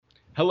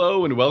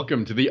Hello and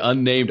welcome to the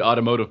Unnamed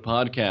Automotive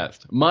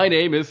Podcast. My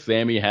name is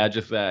Sammy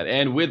Haj-Assad,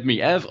 and with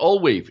me, as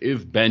always,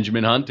 is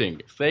Benjamin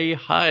Hunting. Say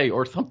hi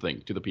or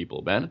something to the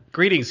people, Ben.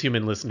 Greetings,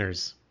 human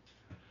listeners.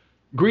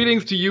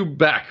 Greetings to you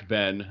back,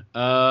 Ben.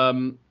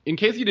 In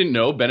case you didn't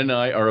know, Ben and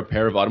I are a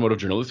pair of automotive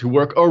journalists who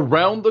work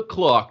around the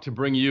clock to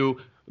bring you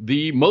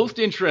the most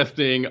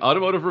interesting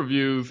automotive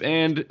reviews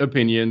and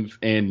opinions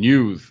and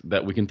news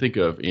that we can think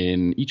of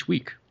in each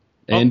week.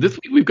 And this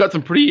week we've got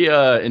some pretty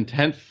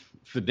intense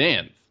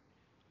sedans.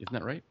 Isn't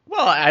that right?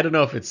 Well, I don't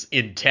know if it's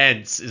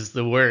intense is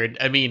the word.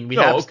 I mean, we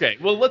have. Okay.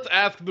 Well, let's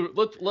ask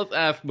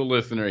the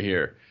listener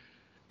here.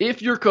 If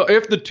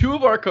the two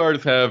of our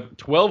cars have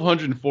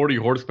 1,240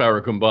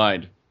 horsepower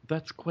combined,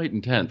 that's quite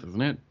intense,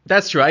 isn't it?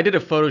 That's true. I did a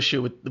photo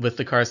shoot with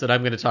the cars that I'm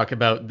going to talk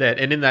about.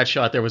 And in that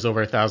shot, there was over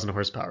 1,000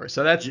 horsepower.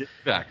 So that's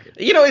exactly.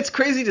 It's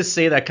crazy to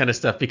say that kind of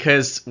stuff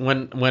because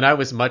when I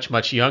was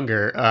much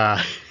younger,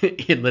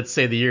 in let's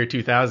say the year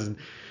 2000,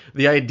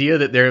 the idea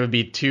that there would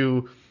be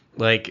two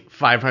like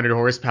 500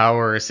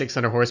 horsepower or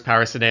 600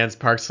 horsepower sedans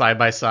parked side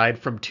by side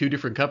from two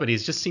different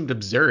companies just seemed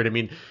absurd. I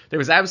mean, there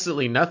was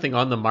absolutely nothing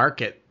on the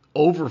market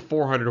over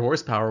 400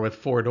 horsepower with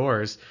four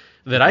doors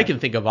that I can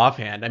think of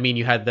offhand. I mean,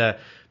 you had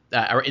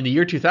in the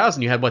year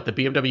 2000, you had the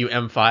BMW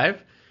M5,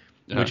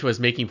 which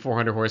was making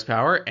 400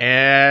 horsepower.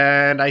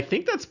 And I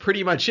think that's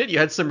pretty much it. You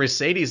had some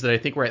Mercedes that I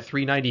think were at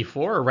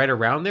 394 or right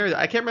around there.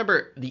 I can't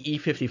remember the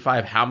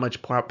E55, how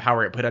much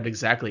power it put out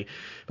exactly,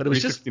 but it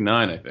was just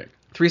 369, I think.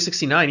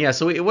 369, yeah.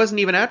 So it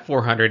wasn't even at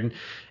 400.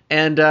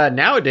 And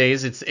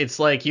nowadays, it's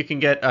like you can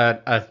get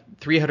a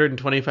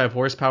 325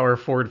 horsepower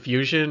Ford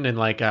Fusion and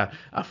like a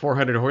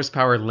 400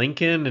 horsepower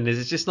Lincoln, and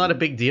it's just not a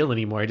big deal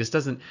anymore. It just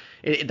doesn't.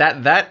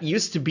 That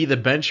used to be the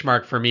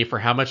benchmark for me for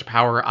how much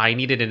power I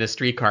needed in a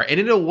street car, and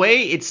in a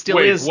way, it still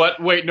is.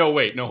 Wait,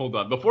 hold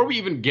on. Before we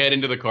even get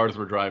into the cars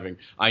we're driving,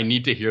 I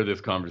need to hear this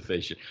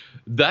conversation.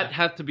 That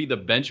has to be the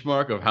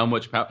benchmark of how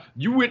much power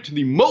you went to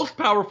the most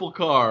powerful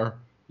car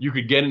you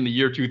could get in the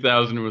year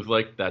 2000 and was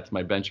like, that's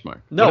my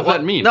benchmark. No, what does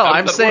that mean? No,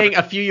 I'm saying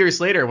a few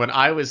years later when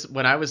I was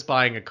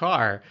buying a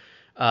car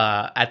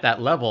at that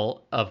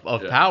level of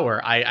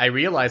power, I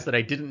realized that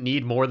I didn't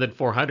need more than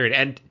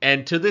 400.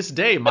 And to this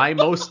day, my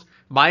most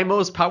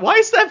power. Why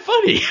is that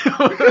funny?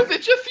 Because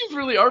it just seems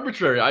really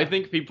arbitrary. I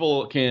think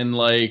people can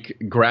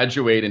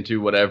graduate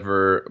into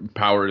whatever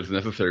power is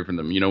necessary for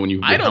them. When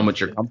you how much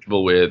you're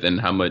comfortable with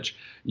and how much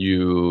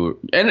and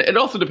it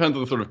also depends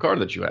on the sort of car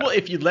that you have. Well,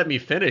 if you'd let me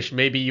finish,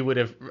 maybe you would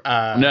have. No,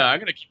 I'm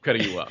going to keep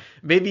cutting you off.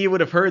 Maybe you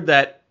would have heard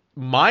that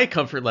my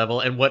comfort level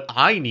and what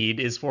I need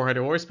is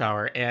 400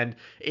 horsepower, and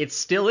it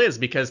still is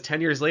because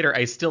 10 years later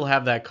I still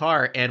have that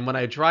car. And when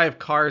I drive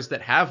cars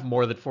that have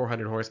more than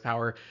 400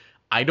 horsepower,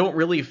 I don't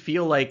really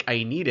feel like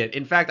I need it.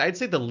 In fact, I'd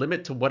say the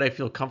limit to what I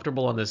feel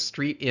comfortable on the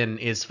street in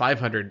is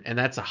 500, and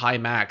that's a high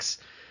max.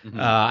 Mm-hmm.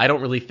 I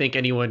don't really think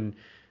anyone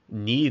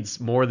needs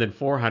more than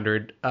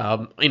 400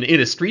 in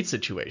a street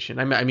situation.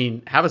 I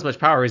mean, have as much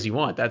power as you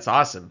want. That's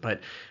awesome. But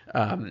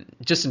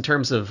just in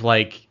terms of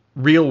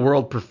real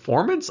world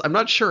performance, I'm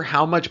not sure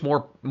how much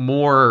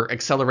more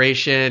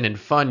acceleration and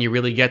fun you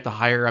really get the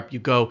higher up you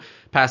go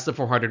past the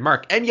 400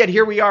 mark. And yet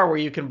here we are where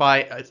you can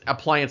buy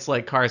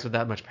appliance-like cars with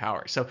that much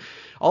power. So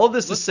all of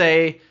this to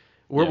say,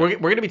 we're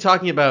going to be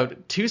talking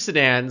about two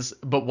sedans,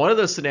 but one of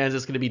those sedans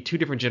is going to be two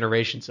different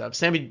generations of.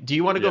 Sammy, do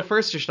you want to go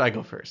first or should I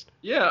go first?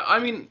 Yeah, I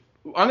mean,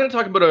 I'm going to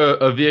talk about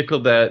a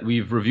vehicle that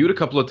we've reviewed a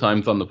couple of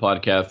times on the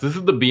podcast. This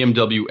is the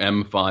BMW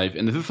M5,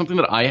 and this is something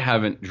that I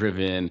haven't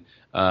driven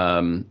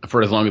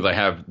for as long as I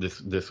have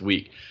this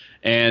week.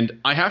 And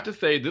I have to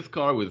say, this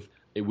car with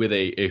a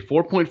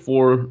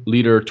 4.4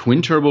 liter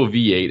twin turbo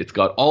V8. It's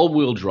got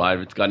all-wheel drive.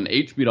 It's got an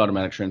 8-speed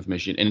automatic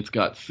transmission, and it's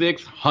got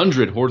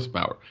 600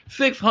 horsepower.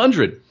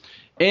 600.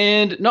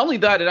 And not only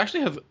that, it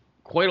actually has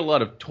quite a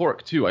lot of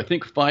torque too. I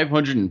think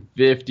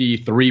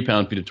 553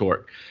 pound-feet of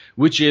torque,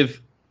 which is,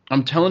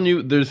 I'm telling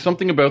you, there's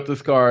something about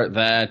this car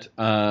that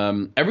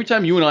every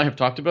time you and I have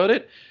talked about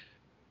it,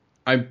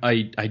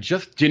 I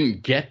just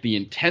didn't get the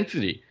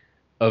intensity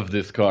of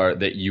this car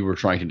that you were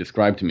trying to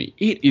describe to me.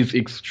 It is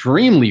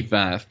extremely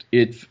fast.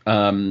 It's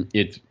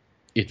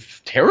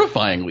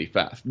terrifyingly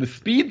fast. The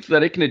speeds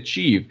that it can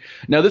achieve.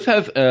 Now, this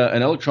has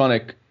an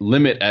electronic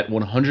limit at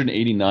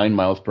 189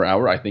 miles per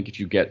hour. I think if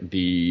you get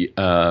the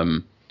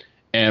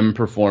M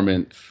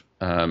Performance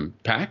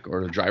pack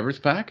or the driver's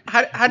pack.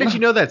 How did you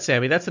know that,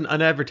 Sammy? That's an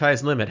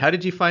unadvertised limit. How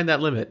did you find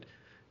that limit?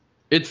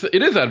 It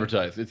is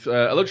advertised. It's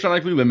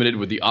electronically limited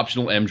with the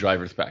optional M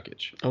driver's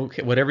package.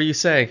 Okay, whatever you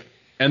say.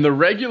 And the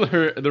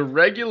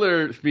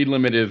regular speed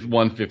limit is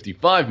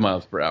 155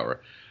 miles per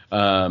hour.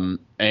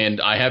 And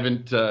I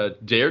haven't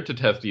dared to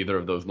test either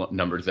of those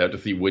numbers out to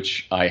see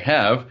which I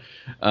have.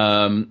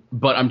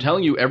 But I'm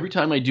telling you, every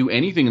time I do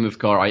anything in this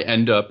car, I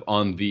end up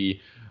on the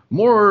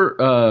more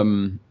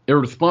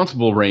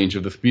irresponsible range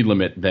of the speed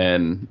limit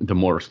than the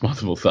more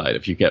responsible side,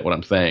 if you get what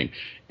I'm saying.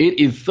 It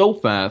is so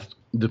fast.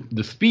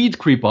 The speeds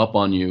creep up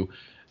on you.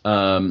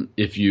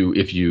 If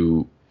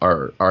you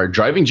are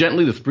driving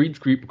gently, the speeds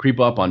creep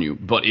up on you.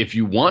 But if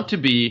you want to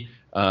be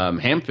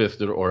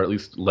ham-fisted or at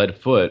lead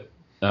foot,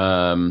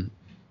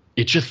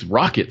 it just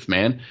rockets,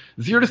 man.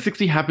 0 to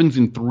 60 happens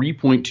in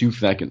 3.2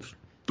 seconds.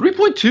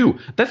 3.2.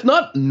 That's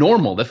not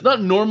normal. That's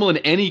not normal in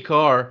any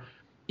car.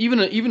 Even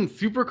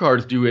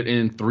supercars do it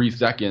in 3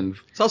 seconds.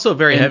 It's also a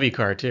very heavy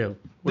car too.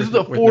 This is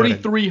a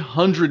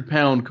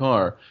 4,300-pound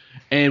car,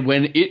 and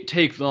when it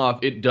takes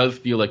off, it does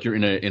feel like you're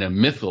in a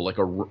missile,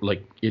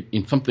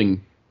 in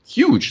something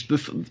huge.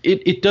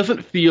 It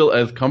doesn't feel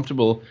as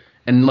comfortable.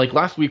 And like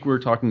last week, we were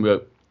talking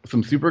about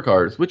some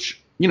supercars,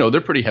 which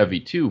they're pretty heavy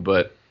too,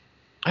 but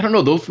I don't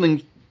know. Those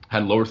things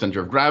had lower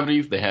center of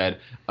gravities. They had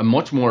a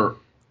much more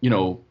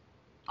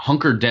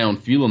hunkered down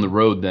feel on the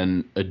road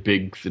than a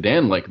big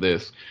sedan like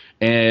this.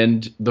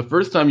 And the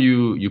first time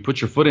you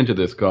put your foot into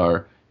this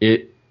car,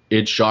 it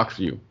shocks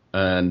you.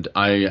 And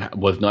I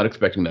was not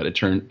expecting that.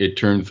 It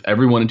turns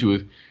everyone into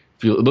it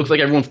looks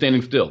like everyone's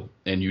standing still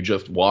and you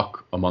just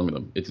walk among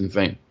them. It's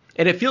insane.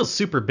 And it feels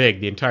super big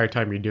the entire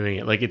time you're doing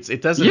it. Like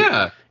it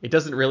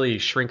doesn't really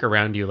shrink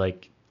around you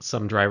like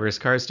some drivers'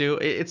 cars do.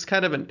 It's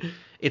kind of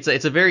it's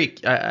a very,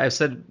 I've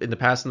said in the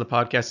past in the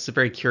podcast, it's a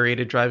very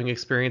curated driving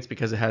experience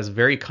because it has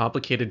very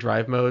complicated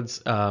drive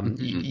modes.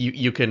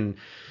 You can,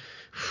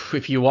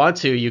 if you want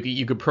to,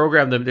 you could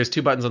program them. There's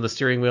 2 buttons on the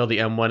steering wheel, the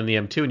M1 and the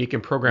M2, and you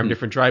can program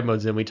different drive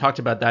modes. And we talked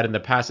about that in the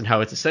past and how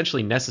it's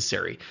essentially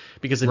necessary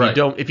because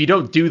if you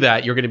don't do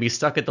that, you're going to be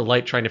stuck at the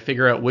light trying to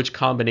figure out which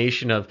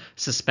combination of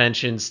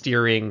suspension,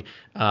 steering,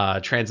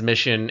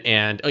 transmission,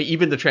 and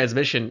even the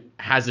transmission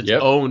has its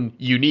own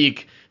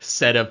unique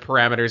set of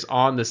parameters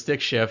on the stick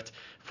shift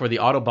for the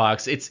auto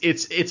box. It's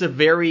a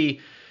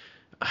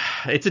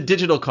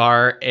digital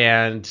car,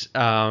 and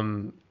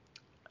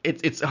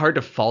it's hard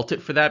to fault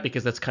it for that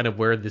because that's kind of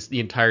where the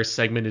entire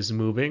segment is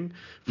moving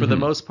for the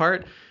most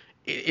part.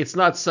 It's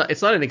not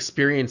an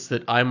experience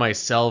that I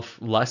myself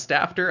lust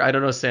after. I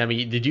don't know,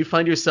 Sammy, did you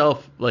find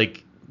yourself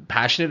like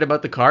passionate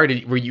about the car?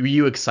 Were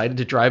you excited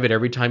to drive it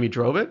every time you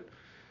drove it?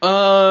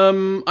 I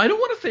don't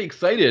want to say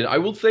excited. I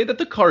will say that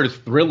the car is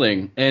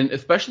thrilling, and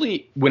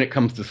especially when it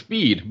comes to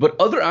speed. But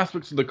other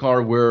aspects of the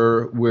car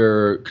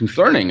were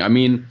concerning. I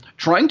mean,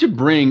 trying to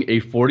bring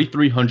a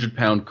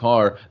 4,300-pound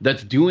car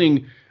that's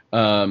doing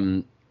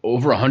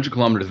over 100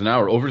 kilometers an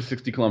hour, over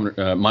 60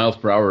 miles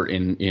per hour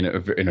in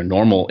a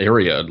normal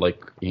area,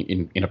 like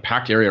in a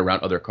packed area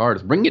around other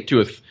cars, bringing it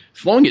to us,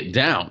 slowing it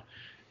down,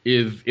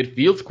 it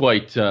feels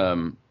quite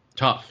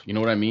tough. You know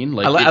what I mean?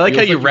 Like I like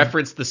how you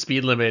referenced the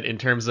speed limit in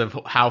terms of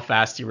how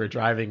fast you were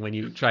driving when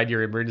you tried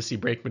your emergency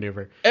brake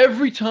maneuver.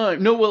 Every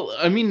time. No, well,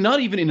 I mean, not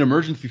even in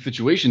emergency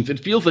situations. It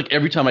feels like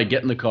every time I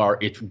get in the car,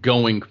 it's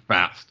going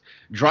fast.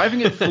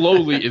 Driving it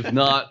slowly is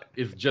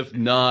just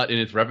not in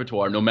its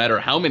repertoire, no matter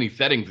how many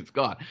settings it's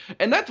got.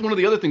 And that's one of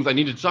the other things I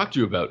need to talk to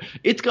you about.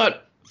 It's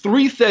got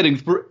 3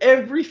 settings for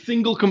every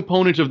single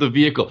component of the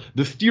vehicle.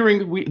 The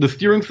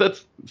steering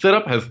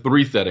setup has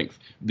 3 settings.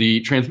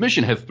 The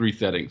transmission has 3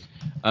 settings.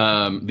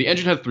 The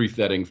engine has 3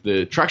 settings.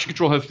 The traction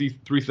control has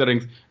 3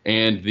 settings,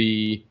 and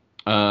the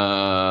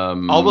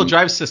all-wheel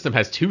drive system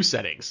has 2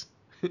 settings.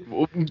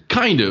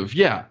 Kind of,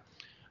 yeah.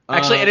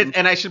 Actually,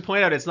 and I should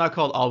point out, it's not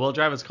called all-wheel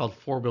drive; it's called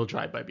four-wheel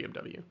drive by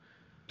BMW.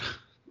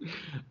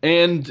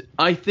 And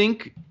I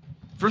think,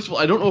 first of all,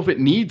 I don't know if it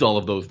needs all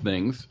of those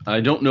things. I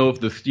don't know if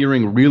the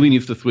steering really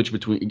needs to switch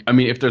between. I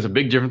mean, if there's a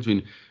big difference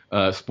between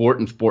Sport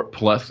and Sport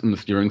Plus in the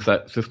steering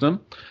system.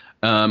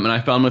 And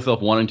I found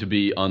myself wanting to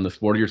be on the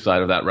sportier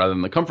side of that rather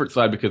than the comfort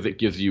side because it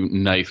gives you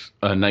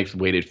a nice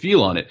weighted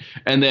feel on it.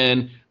 And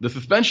then the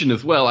suspension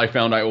as well, I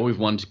found I always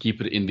wanted to keep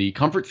it in the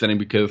comfort setting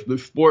because the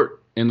Sport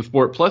and the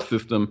Sport Plus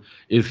system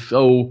is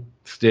so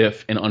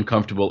stiff and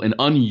uncomfortable and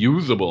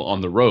unusable on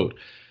the road.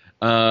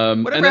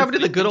 Whatever happened to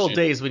the good old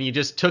days when you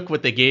just took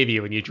what they gave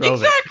you and you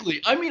drove it?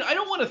 Exactly. I mean, I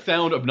don't want to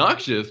sound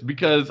obnoxious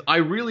because I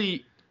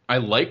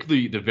like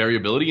the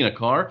variability in a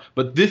car,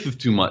 but this is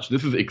too much.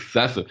 This is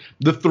excessive.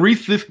 The three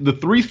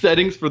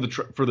settings for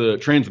the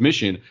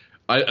transmission.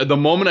 The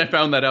moment I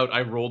found that out,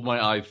 I rolled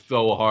my eyes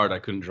so hard I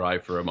couldn't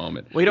drive for a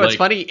moment. Well, what's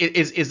funny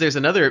is there's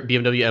another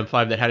BMW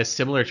M5 that had a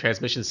similar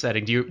transmission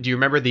setting. Do you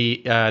remember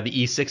the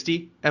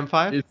E60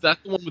 M5? Is that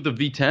the one with the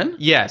V10?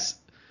 Yes.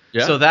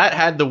 Yeah. So that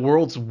had the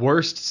world's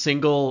worst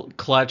single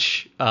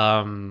clutch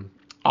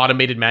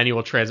automated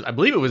manual I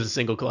believe it was a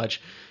single clutch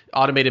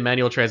automated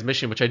manual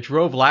transmission, which I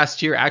drove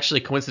last year, actually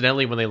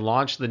coincidentally when they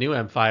launched the new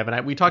M5,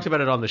 and we talked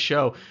about it on the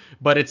show,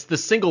 but it's the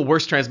single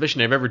worst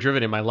transmission I've ever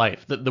driven in my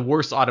life, the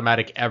worst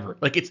automatic ever.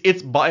 Like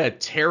it's by a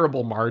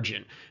terrible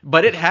margin,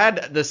 but it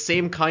had the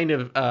same kind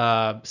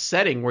of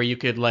setting where you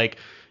could like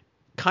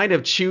kind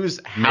of choose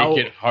how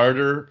make it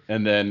harder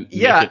and then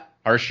make it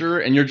harsher,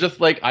 and you're just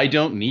like, I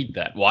don't need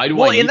that. Why do I need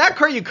Well, in that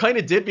car you kind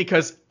of did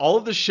because all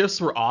of the shifts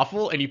were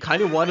awful and you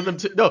kind of wanted them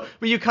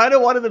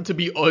to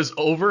be as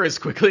over as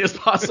quickly as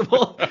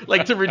possible,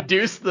 like to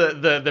reduce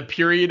the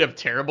period of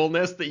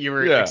terribleness that you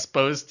were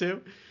exposed to.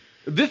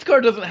 This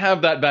car doesn't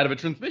have that bad of a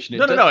transmission.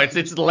 No,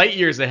 it's light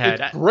years ahead.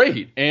 It's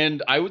great.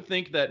 And I would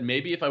think that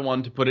maybe if I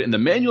wanted to put it in the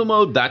manual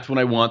mode, that's when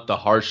I want the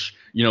harsh,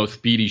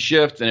 speedy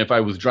shifts, and if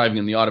I was driving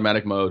in the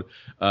automatic mode,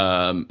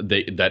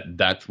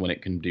 that's when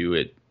it can do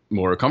it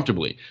more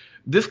comfortably.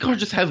 this car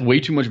just has way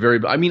too much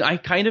variability. I mean, I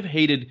kind of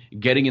hated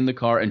getting in the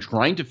car and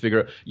trying to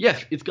figure out,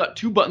 yes, it's got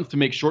 2 buttons to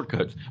make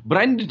shortcuts, but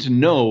I needed to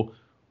know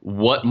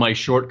what my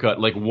shortcut,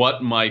 like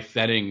what my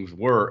settings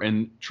were,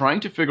 and trying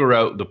to figure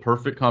out the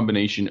perfect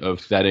combination of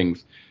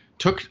settings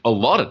took a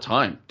lot of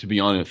time, to be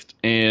honest.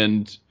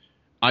 And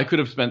I could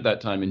have spent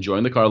that time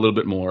enjoying the car a little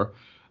bit more,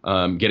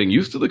 getting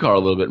used to the car a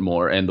little bit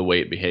more and the way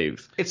it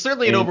behaves. It's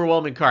certainly an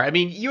overwhelming car. I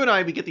mean, you and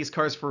I, we get these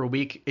cars for a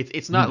week.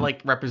 It's not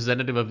like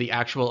representative of the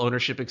actual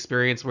ownership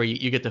experience where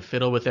you get to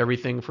fiddle with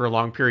everything for a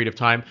long period of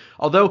time.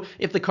 Although,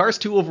 if the car's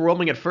too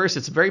overwhelming at first,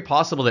 it's very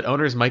possible that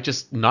owners might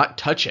just not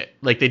touch it.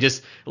 Like, they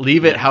just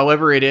leave it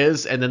however it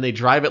is, and then they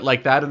drive it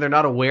like that, and they're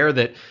not aware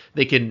that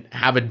they can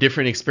have a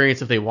different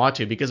experience if they want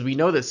to, because we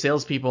know that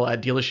salespeople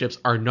at dealerships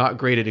are not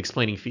great at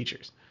explaining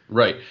features.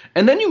 Right.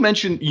 And then you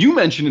mentioned in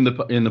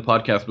the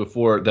podcast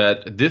before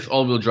that this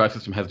all-wheel drive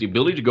system has the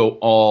ability to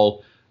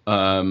go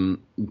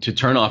to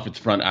turn off its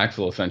front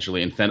axle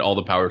essentially and send all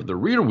the power to the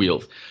rear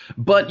wheels.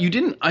 But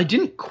I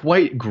didn't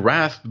quite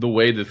grasp the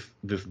way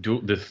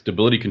this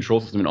stability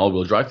control system and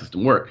all-wheel drive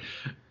system work.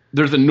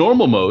 There's a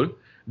normal mode,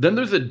 then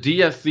there's a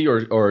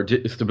DSC or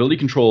stability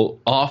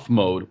control off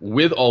mode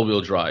with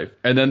all-wheel drive,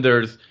 and then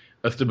there's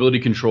a stability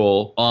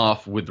control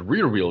off with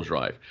rear-wheel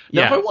drive.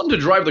 Now, if I wanted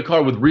to drive the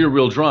car with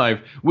rear-wheel drive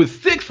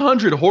with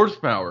 600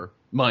 horsepower,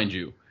 mind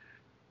you,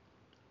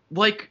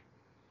 like,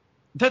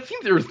 that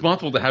seems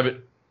irresponsible to have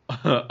it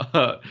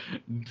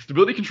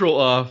stability control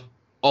off,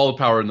 all the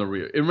power in the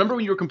rear. And remember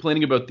when you were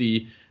complaining about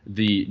the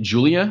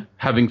Giulia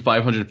having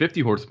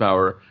 550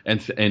 horsepower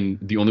and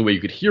the only way you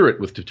could hear it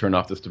was to turn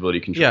off the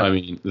stability control. Yeah. I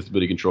mean, the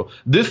stability control.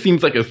 This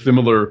seems like a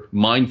similar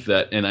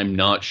mindset, and I'm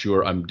not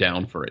sure I'm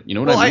down for it. You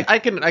know what I mean?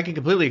 I can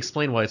completely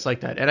explain why it's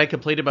like that, and I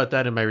complained about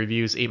that in my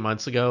reviews 8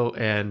 months ago,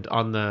 and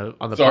on the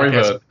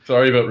podcast.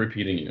 Sorry about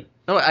repeating you.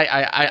 Oh,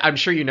 I'm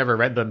sure you never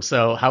read them,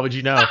 so how would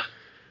you know?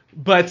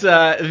 But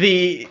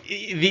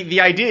the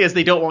idea is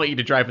they don't want you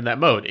to drive in that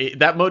mode.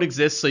 That mode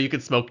exists so you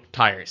can smoke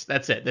tires.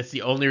 That's it. That's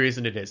the only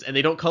reason it is. And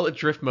they don't call it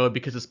drift mode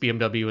because it's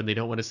BMW and they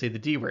don't want to say the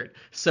D word.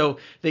 So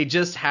they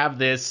just have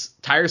this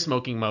tire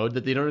smoking mode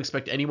that they don't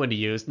expect anyone to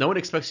use. No one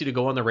expects you to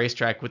go on the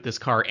racetrack with this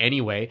car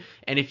anyway.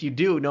 And if you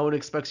do, no one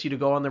expects you to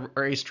go on the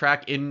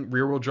racetrack in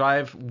rear-wheel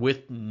drive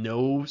with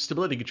no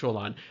stability control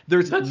on.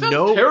 That sounds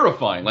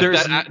terrifying. Like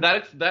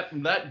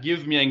that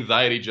gives me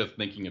anxiety just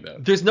thinking about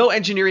it. There's no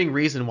engineering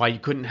reason why you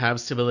couldn't have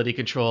stability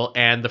control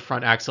and the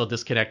front axle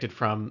disconnected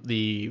from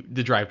the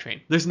drivetrain.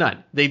 There's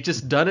none. They've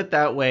just done it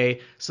that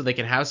way so they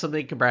can have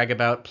something to brag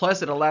about.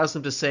 Plus, it allows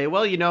them to say,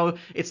 well,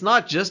 it's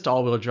not just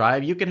all-wheel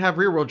drive. You can have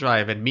rear-wheel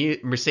drive, and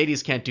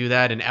Mercedes can't do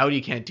that, and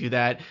Audi can't do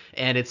that,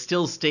 and it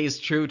still stays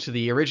true to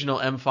the original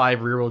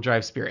M5 rear-wheel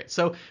drive spirit.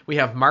 So we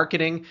have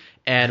marketing,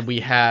 and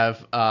we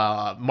have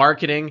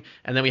marketing,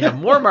 and then we have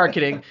more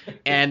marketing,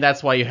 and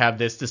that's why you have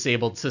this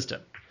disabled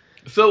system.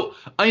 So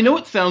I know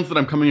it sounds that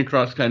I'm coming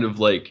across kind of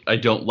like I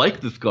don't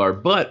like this car,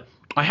 but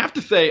I have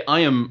to say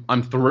I'm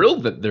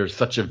thrilled that there's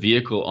such a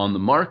vehicle on the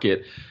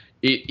market.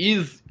 It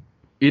is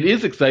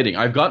exciting.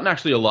 I've gotten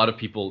actually a lot of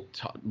people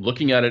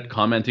looking at it,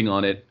 commenting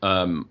on it,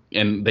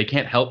 and they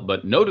can't help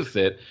but notice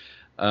it.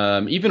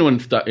 Even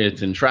when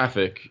it's in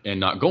traffic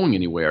and not going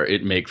anywhere,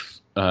 it makes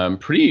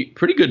pretty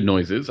good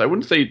noises. I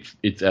wouldn't say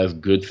it's as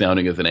good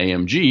sounding as an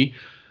AMG.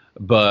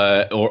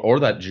 But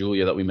or that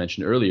Giulia that we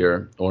mentioned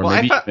earlier, or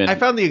maybe I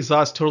found the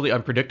exhaust totally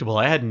unpredictable.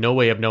 I had no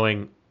way of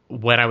knowing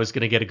when I was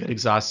going to get a good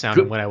exhaust sound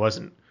and when I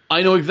wasn't.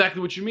 I know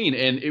exactly what you mean,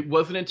 and it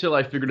wasn't until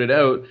I figured it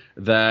out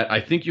that I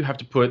think you have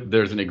to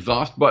there's an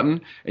exhaust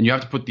button, and you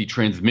have to put the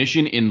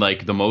transmission in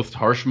like the most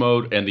harsh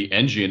mode and the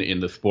engine in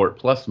the Sport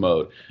Plus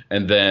mode,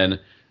 and then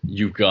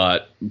you've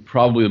got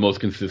probably the most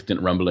consistent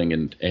rumbling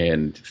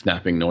and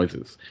snapping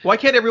noises. Why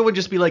can't everyone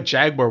just be like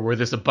Jaguar, where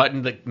there's a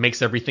button that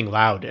makes everything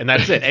loud, and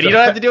that's it, and you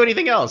don't have to do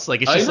anything else?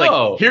 Like, it's just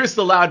like, here's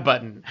the loud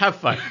button, have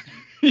fun.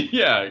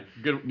 Yeah,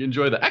 good,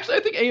 enjoy that. Actually,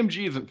 I think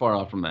AMG isn't far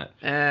off from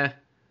that.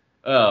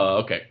 Oh,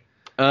 okay.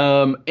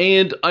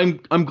 And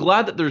I'm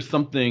glad that there's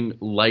something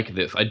like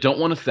this. I don't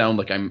want to sound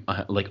like I'm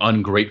like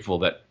ungrateful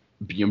that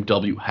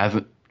BMW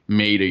hasn't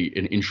made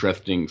an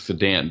interesting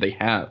sedan. They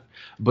have.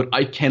 But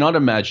I cannot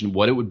imagine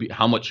what it would be,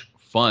 how much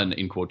fun,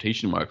 in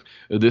quotation marks,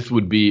 this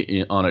would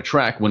be on a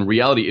track, when in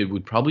reality it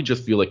would probably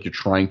just feel like you're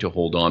trying to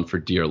hold on for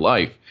dear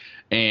life,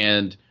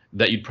 and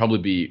that you'd probably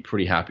be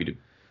pretty happy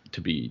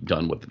to be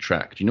done with the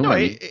track. Do you know what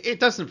I mean?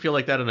 It doesn't feel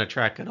like that on a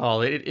track at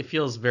all. It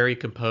feels very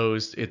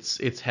composed.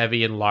 It's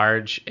heavy and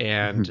large,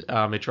 and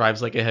it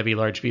drives like a heavy,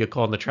 large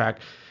vehicle on the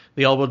track.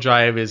 The all-wheel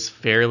drive is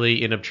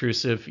fairly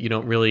inobtrusive. You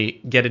don't really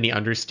get any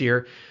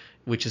understeer,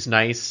 which is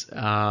nice.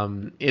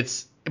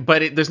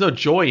 There's no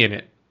joy in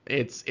it.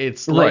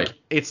 It's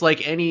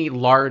like any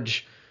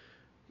large.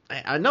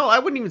 No, I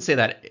wouldn't even say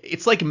that.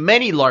 It's like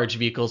many large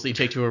vehicles that you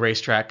take to a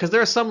racetrack, because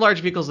there are some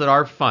large vehicles that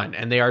are fun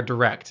and they are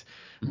direct.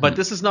 But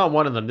this is not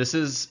one of them. This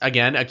is,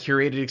 again, a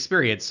curated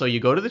experience. So you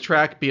go to the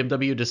track,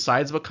 BMW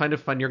decides what kind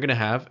of fun you're going to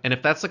have, and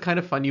if that's the kind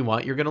of fun you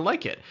want, you're going to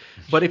like it.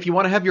 But if you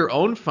want to have your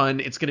own fun,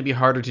 it's going to be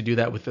harder to do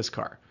that with this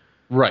car.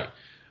 Right.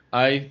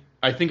 I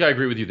I think I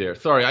agree with you there.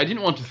 Sorry, I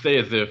didn't want to say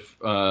as if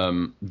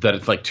that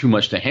it's like too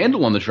much to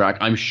handle on the track.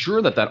 I'm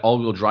sure that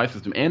all-wheel drive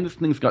system and this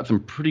thing's got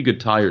some pretty good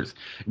tires.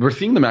 We're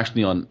seeing them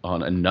actually on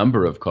a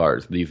number of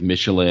cars. These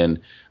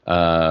Michelin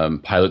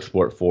Pilot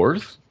Sport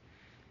 4s.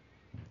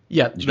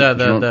 Yeah,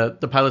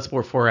 the Pilot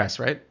Sport 4S,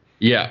 right?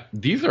 Yeah,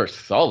 these are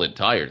solid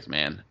tires,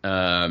 man.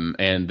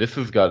 And this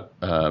has got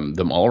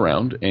them all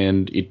around,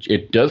 and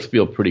it does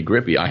feel pretty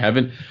grippy. I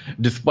haven't,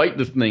 despite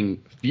this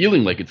thing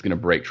feeling like it's going to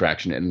break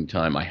traction at any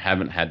time, I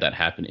haven't had that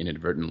happen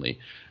inadvertently.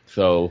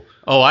 So,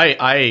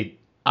 I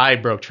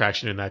broke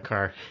traction in that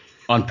car.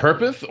 On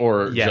purpose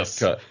or Yes, just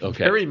cut?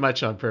 Okay, very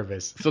much on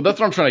purpose. so that's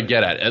what I'm trying to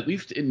get at. At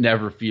least it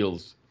never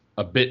feels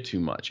a bit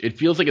too much. It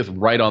feels like it's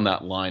right on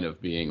that line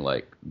of being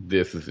like,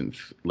 this isn't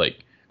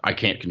like I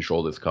can't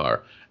control this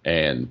car.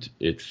 And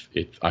it's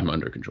I'm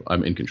under control.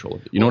 I'm in control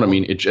of it. You know what I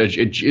mean? It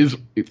is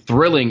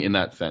thrilling in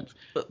that sense.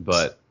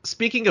 But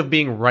speaking of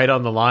being right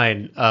on the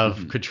line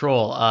of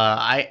control,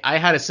 I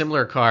had a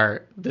similar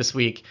car this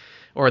week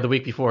or the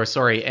week before,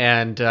 sorry,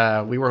 and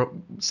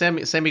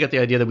Sammy got the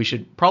idea that we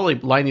should probably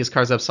line these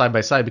cars up side by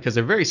side because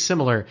they're very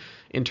similar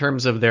in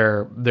terms of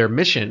their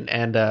mission.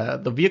 And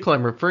the vehicle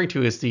I'm referring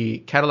to is the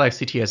Cadillac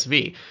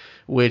CTS-V,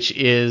 which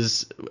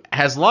has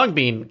long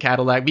been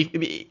Cadillac.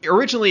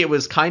 Originally, it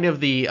was kind of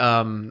the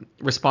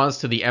response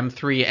to the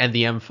M3 and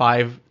the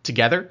M5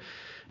 together,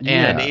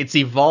 and it's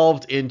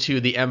evolved into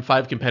the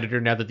M5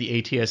 competitor now that the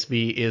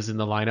ATS-V is in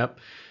the lineup.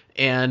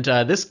 And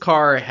this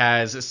car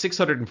has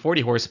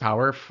 640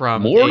 horsepower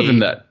from more than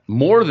that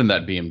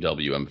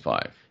BMW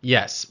M5.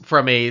 Yes,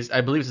 from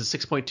I believe it's a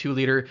 6.2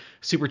 liter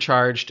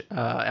supercharged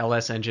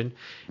LS engine,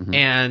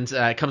 and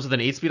it comes with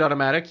an 8-speed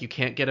automatic. You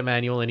can't get a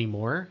manual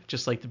anymore,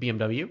 just like the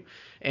BMW,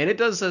 and it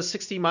does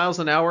 60 miles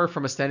an hour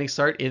from a standing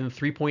start in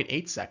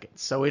 3.8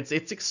 seconds. So it's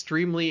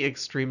extremely,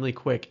 extremely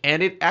quick,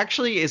 and it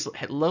actually is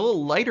a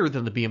little lighter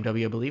than the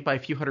BMW, I believe, by a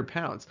few hundred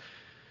pounds.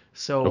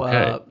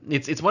 So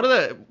it's one of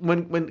the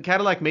when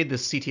Cadillac made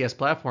this CTS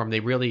platform, they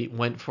really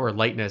went for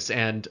lightness,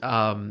 and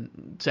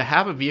to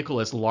have a vehicle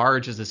as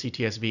large as the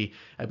CTS-V,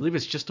 I believe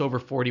it's just over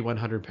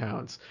 4,100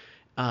 pounds,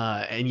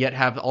 and yet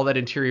have all that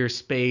interior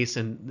space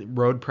and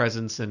road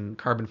presence and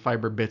carbon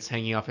fiber bits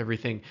hanging off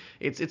everything.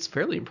 It's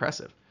fairly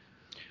impressive.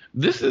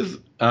 This is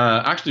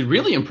actually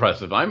really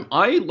impressive.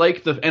 I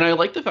like the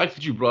fact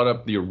that you brought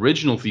up the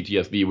original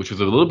CTS-V, which was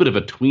a little bit of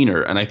a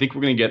tweener, and I think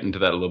we're going to get into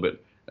that a little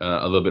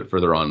bit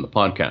further on in the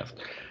podcast.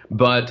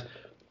 But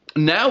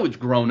now it's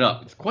grown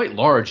up. It's quite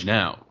large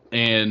now.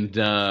 And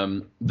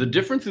the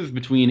differences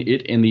between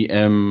it and the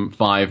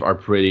M5 are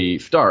pretty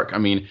stark. I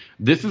mean,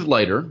 this is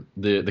lighter.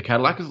 The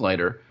Cadillac is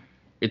lighter.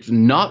 It's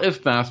not as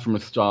fast from a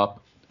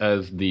stop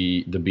as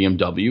the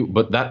BMW,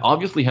 but that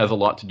obviously has a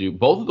lot to do.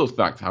 Both of those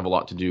facts have a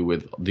lot to do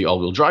with the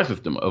all-wheel drive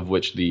system, of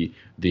which the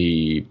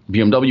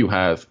BMW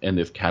has and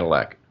this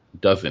Cadillac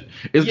doesn't.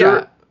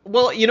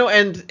 Well,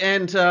 and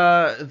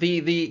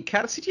the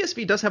Cadillac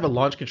CTS-V does have a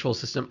launch control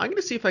system. I'm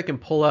going to see if I can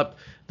pull up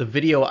the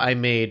video I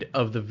made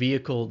of the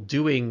vehicle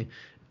doing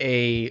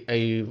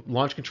a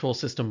launch control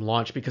system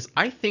launch, because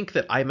I think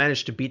that I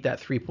managed to beat that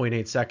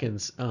 3.8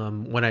 seconds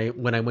when I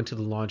went to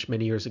the launch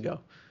many years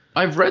ago.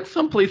 I've read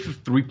some places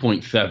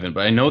 3.7,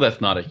 but I know that's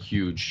not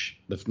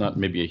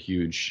maybe a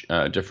huge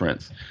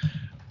difference.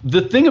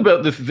 The thing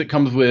about this is it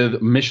comes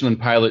with Michelin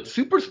Pilot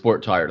Super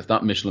Sport tires,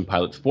 not Michelin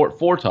Pilot Sport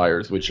 4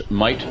 tires, which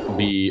might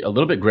be a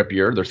little bit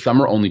grippier. They're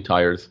summer-only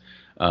tires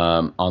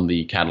on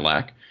the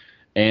Cadillac,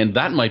 and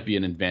that might be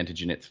an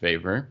advantage in its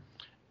favor.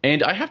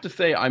 And I have to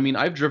say, I mean,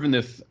 I've driven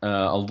this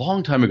a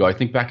long time ago, I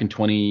think back in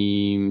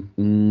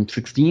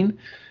 2016,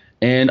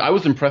 and I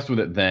was impressed with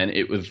it then.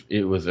 It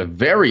was a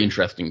very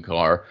interesting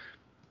car.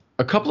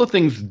 A couple of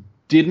things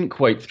didn't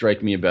quite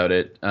strike me about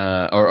it,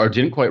 or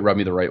didn't quite rub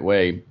me the right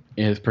way.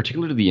 Is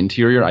particularly the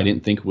interior, I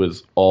didn't think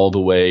was all the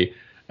way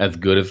as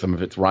good as some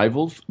of its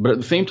rivals. But at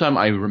the same time,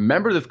 I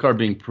remember this car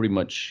being pretty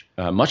much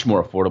much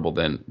more affordable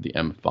than the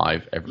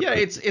M5 ever. Yeah,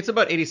 it's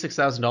about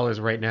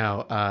 $86,000 right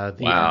now.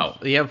 Wow.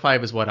 The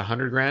M5 is what,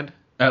 $100,000?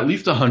 At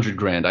least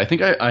 $100,000. I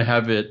think I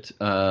have it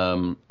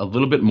a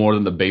little bit more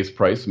than the base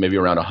price, maybe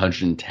around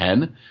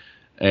 110.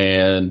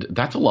 And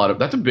that's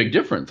a big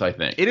difference, I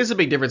think. It is a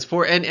big difference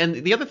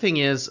and the other thing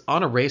is,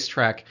 on a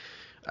racetrack,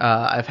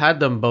 I've had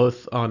them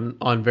both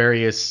on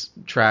various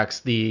tracks.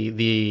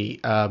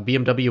 The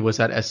BMW was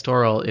at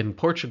Estoril in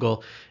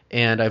Portugal,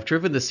 and I've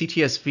driven the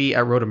CTS-V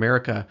at Road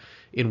America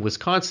in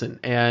Wisconsin.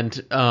 And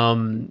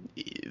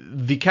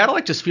the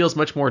Cadillac just feels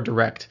much more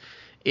direct.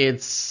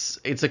 It's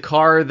a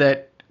car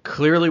that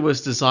clearly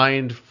was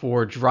designed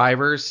for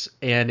drivers,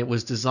 and it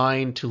was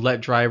designed to let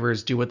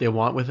drivers do what they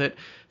want with it.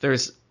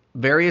 There's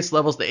various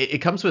levels. It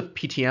comes with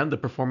PTM, the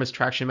Performance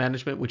Traction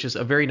Management, which is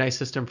a very nice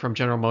system from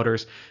General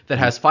Motors that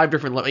has 5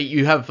 different levels.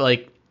 You have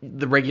like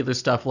the regular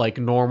stuff like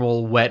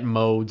normal, wet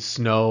mode,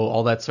 snow,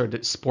 all that sort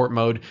of sport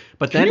mode.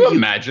 But then can you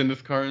imagine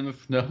this car in the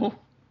snow?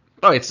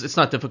 Oh, it's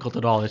not difficult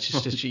at all. It's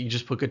just you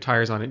just put good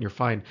tires on it and you're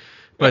fine.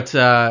 But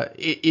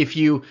if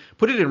you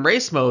put it in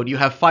race mode, you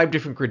have 5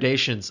 different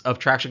gradations of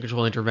traction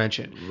control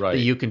intervention that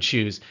you can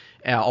choose,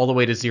 all the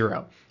way to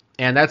 0.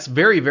 And that's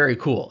very, very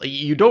cool.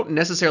 You don't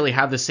necessarily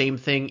have the same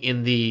thing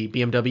in the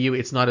BMW.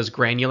 It's not as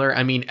granular.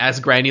 I mean, as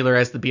granular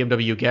as the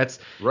BMW gets.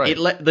 Right.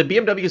 The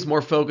BMW is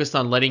more focused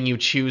on letting you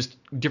choose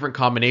different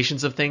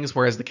combinations of things,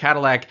 whereas the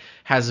Cadillac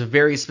has a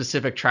very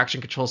specific traction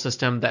control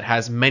system that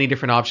has many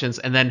different options,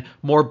 and then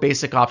more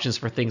basic options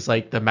for things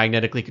like the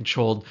magnetically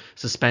controlled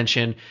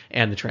suspension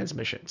and the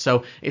transmission.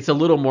 So it's a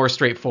little more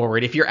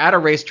straightforward. If you're at a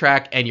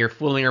racetrack and you're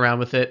fooling around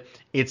with it,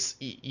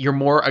 you're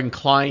more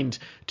inclined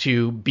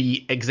to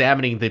be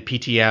examining the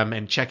PTM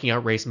and checking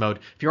out race mode.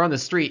 If you're on the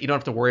street, you don't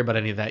have to worry about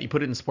any of that. You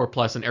put it in Sport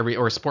Plus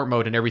or Sport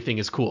Mode, and everything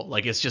is cool.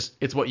 Like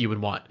it's what you would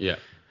want. Yeah.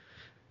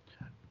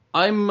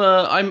 I'm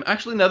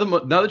actually now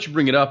that you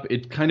bring it up,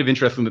 it's kind of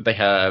interesting that they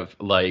have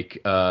like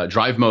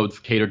drive modes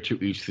catered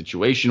to each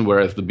situation,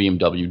 whereas the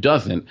BMW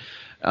doesn't.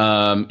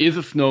 Is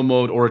a snow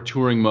mode or a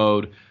touring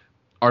mode?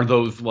 Are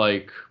those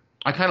like?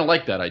 I kind of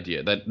like that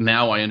idea. That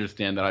now I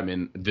understand that I'm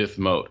in this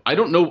mode. I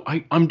don't know. I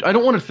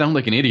don't want to sound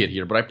like an idiot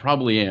here, but I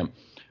probably am.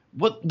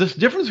 What this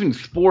difference between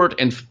Sport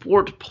and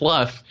Sport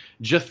Plus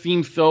just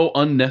seems so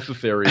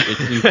unnecessary. It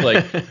seems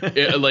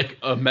like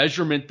a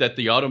measurement that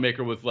the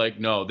automaker was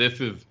like, no,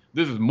 this is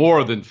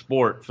more than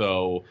sport,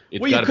 so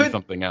it's got to be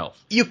something else.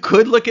 You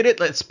could look at it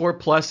like Sport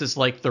Plus is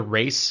like the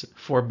race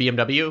for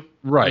BMW,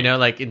 right? You know,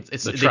 like they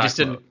just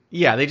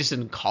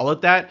didn't call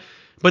it that.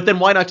 But then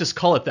why not just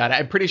call it that?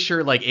 I'm pretty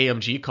sure like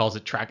AMG calls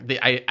it track. In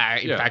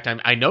fact,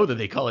 I know that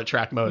they call it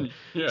track mode.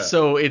 Yeah.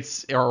 So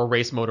it's or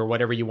race mode or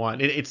whatever you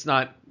want. It's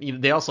not.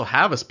 They also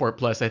have a Sport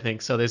Plus, I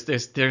think. So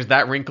there's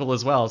that wrinkle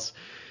as well.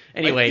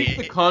 Anyway, I think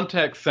the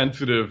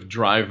context-sensitive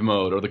drive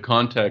mode or the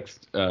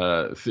context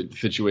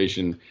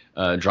situation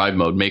drive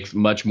mode makes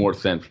much more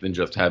sense than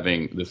just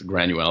having this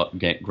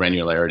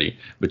granularity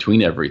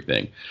between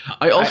everything.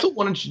 I also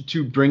wanted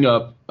to bring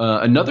up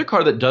another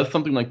car that does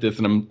something like this,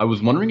 and I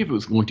was wondering if it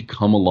was going to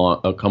come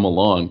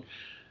along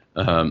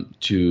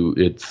to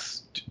its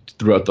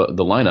throughout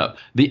the lineup.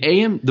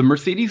 The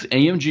Mercedes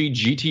AMG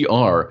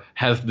GTR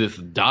has this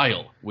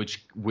dial, which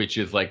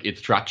is like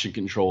its traction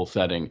control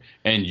setting,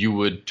 and you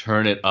would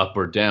turn it up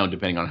or down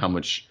depending on how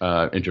much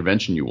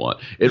intervention you want.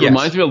 It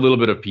reminds me a little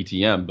bit of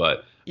PTM,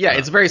 but yeah,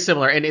 it's very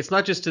similar, and it's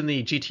not just in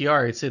the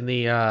GTR. It's in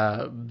the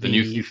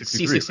new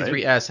C63S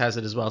right? has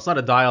it as well. It's not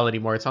a dial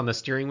anymore. It's on the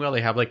steering wheel. They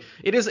have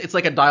it's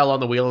like a dial on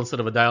the wheel instead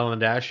of a dial on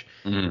the dash.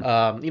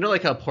 Mm-hmm. You know,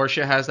 like how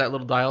Porsche has that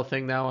little dial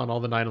thing now on all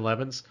the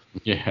 911s.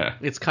 Yeah,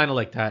 it's kind of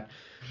like that.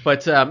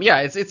 But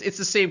it's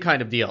the same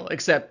kind of deal,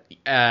 except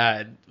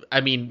I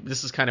mean,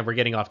 this is kind of we're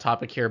getting off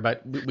topic here,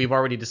 but we've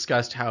already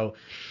discussed how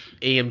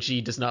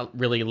AMG does not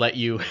really let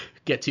you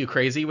get too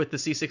crazy with the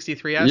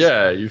C63S.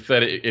 Yeah, you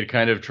said it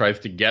kind of tries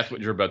to guess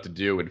what you're about to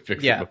do and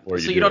fix it before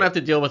you do it. So you don't have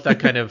to deal with that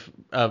kind of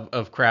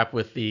crap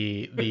with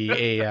the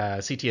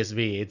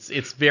CTSV.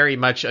 It's very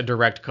much a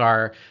direct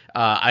car.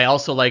 I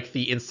also like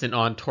the instant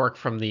on torque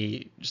from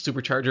the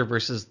supercharger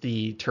versus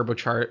the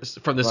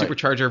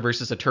supercharger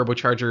versus a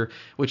turbocharger,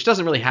 which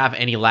doesn't really have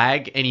any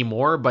lag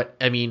anymore. But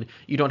I mean,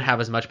 you don't have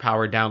as much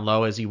power down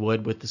low as you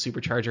would with the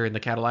supercharger in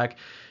the Cadillac.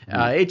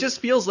 It just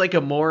feels like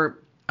a more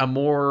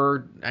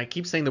I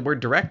keep saying the word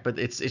direct, but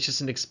it's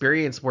just an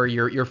experience where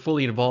you're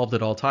fully involved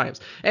at all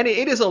times. And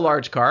it is a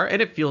large car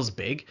and it feels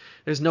big.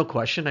 There's no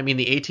question. I mean,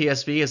 the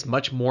ATS-V is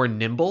much more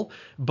nimble,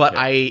 but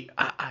I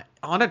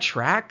on a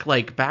track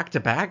like back to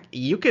back,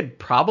 you could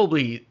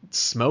probably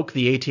smoke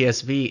the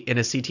ATS-V in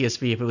a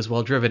CTS-V if it was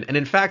well driven. And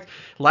in fact,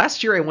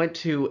 last year I went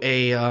to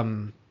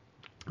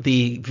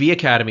the V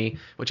Academy,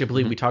 which I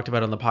believe we talked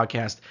about on the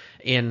podcast,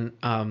 in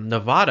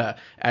Nevada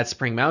at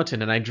Spring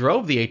Mountain, and I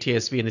drove the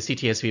ATS-V and the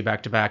CTS-V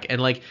back to back,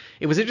 and like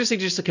it was interesting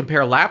just to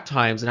compare lap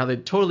times and how they're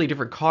totally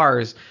different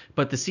cars,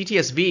 but the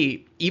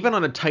CTS-V, even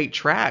on a tight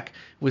track,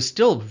 was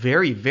still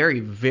very, very,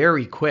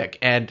 very quick,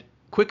 and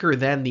quicker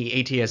than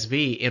the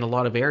ATS-V in a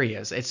lot of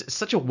areas. It's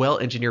such a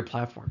well-engineered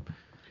platform.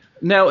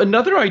 Now,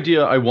 another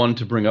idea I wanted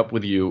to bring up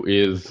with you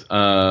is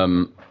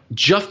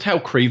just how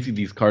crazy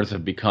these cars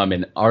have become,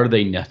 and are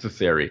they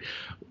necessary?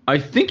 I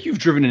think you've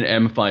driven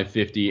an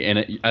M550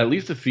 and at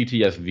least a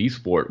CTS V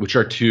Sport, which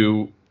are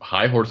two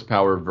high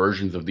horsepower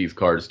versions of these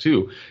cars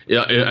too.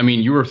 I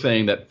mean, you were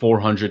saying that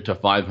 400 to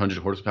 500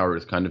 horsepower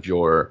is kind of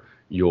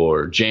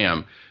your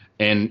jam,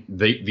 and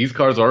these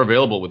cars are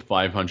available with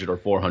 500 or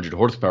 400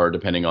 horsepower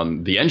depending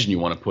on the engine you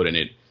want to put in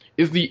it.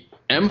 Is the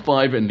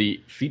M5 and the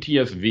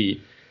CTS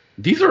V,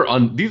 these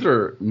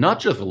are not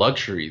just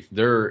luxuries,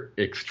 they're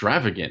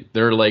extravagant.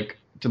 They're like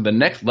to the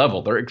next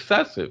level. They're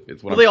excessive.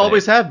 They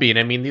always have been.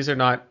 I mean, these are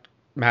not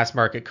mass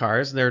market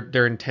cars. They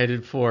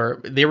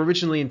were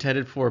originally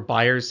intended for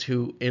buyers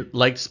who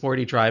liked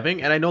sporty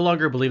driving, and I no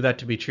longer believe that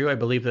to be true. I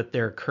believe that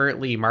they're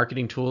currently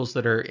marketing tools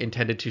that are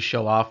intended to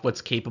show off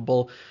what's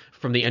capable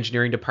from the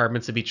engineering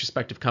departments of each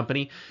respective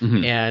company.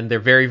 Mm-hmm. And they're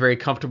very, very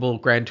comfortable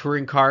grand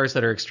touring cars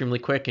that are extremely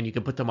quick, and you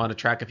can put them on a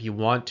track if you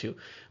want to.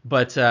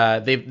 But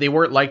they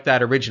weren't like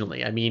that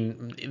originally. I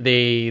mean,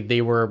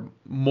 they were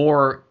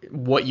more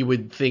what you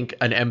would think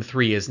an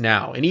M3 is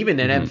now, and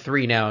even an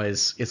M3 now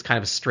is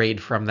kind of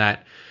strayed from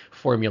that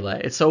formula.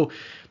 It's so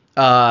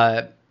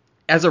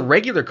as a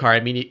regular car, I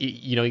mean,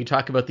 you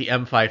talk about the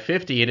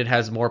M550 and it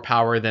has more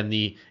power than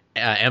the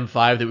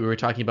M5 that we were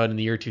talking about in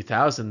the year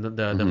 2000,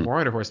 the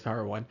 400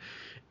 horsepower one.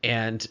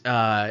 And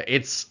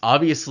it's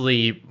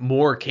obviously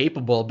more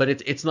capable, but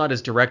it's not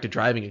as direct a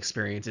driving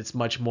experience. It's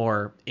much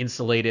more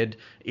insulated.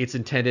 It's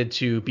intended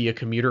to be a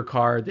commuter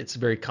car that's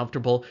very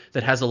comfortable,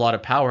 that has a lot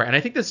of power. And I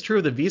think that's true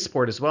of the V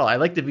Sport as well. I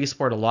like the V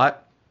Sport a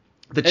lot.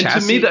 The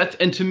chassis,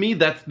 to me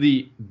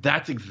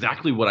that's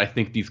exactly what I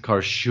think these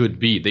cars should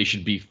be. They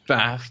should be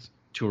fast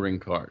touring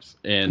cars.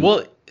 And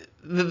well,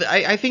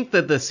 I think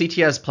that the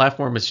CTS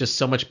platform is just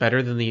so much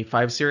better than the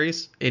 5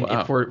 Series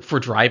for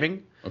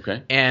driving.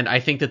 Okay. And I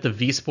think that the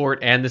V Sport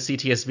and the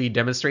CTS-V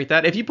demonstrate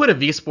that. If you put a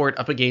V Sport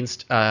up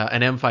against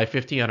an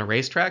M550 on a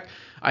racetrack,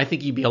 I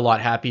think you'd be a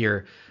lot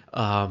happier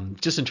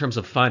just in terms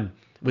of fun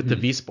with the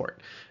V Sport.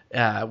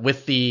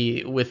 With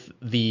the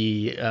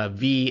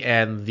V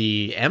and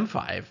the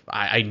M5,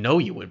 I know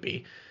you would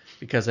be,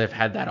 because I've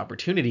had that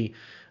opportunity.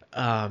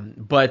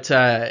 But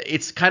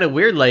it's kind of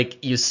weird,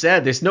 like you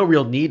said, there's no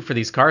real need for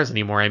these cars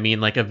anymore. I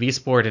mean, like a V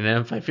Sport and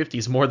an M550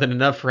 is more than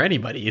enough for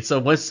anybody. So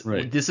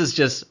this is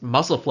just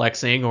muscle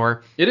flexing,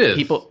 or it is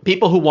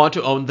people who want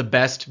to own the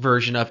best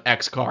version of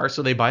X car,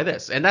 so they buy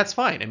this, and that's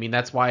fine. I mean,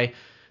 that's why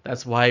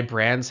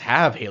brands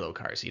have Halo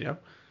cars, you know.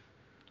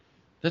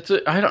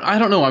 I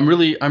don't know. I'm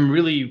really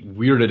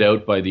weirded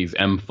out by these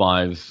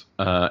M5s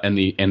and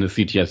the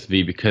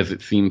CTS-V, because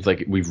it seems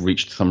like we've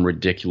reached some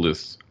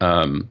ridiculous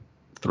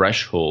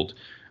threshold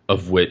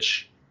of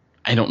which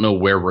I don't know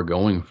where we're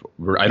going.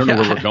 I don't know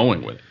where we're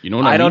going with it. You know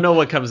what I mean? I don't know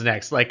what comes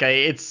next. Like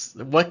it's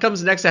what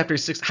comes next after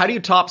 6. How do you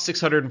top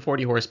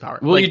 640 horsepower?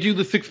 Well, you do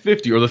the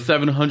 650 or the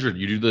 700.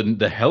 You do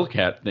the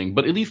Hellcat thing.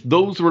 But at least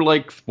those were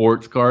like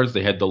sports cars.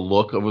 They had the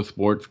look of a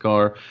sports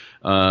car,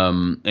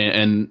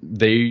 and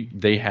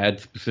they had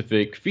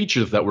specific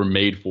features that were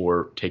made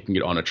for taking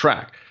it on a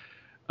track.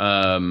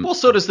 Well,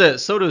 so does the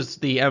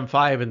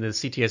M5 and the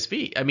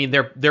CTS-V. I mean,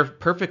 they're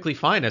perfectly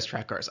fine as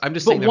track cars. I'm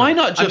just saying. But why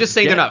not? I'm just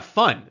saying they're not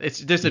fun.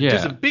 There's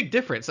a big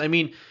difference. I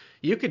mean,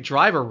 you could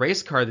drive a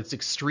race car that's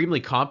extremely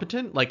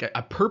competent, like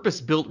a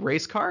purpose-built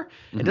race car.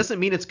 It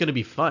doesn't mean it's going to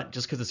be fun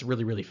just because it's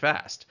really, really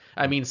fast.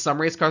 I mean, some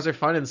race cars are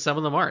fun and some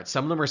of them aren't.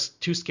 Some of them are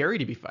too scary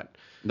to be fun.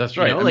 That's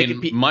right.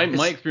 My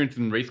experience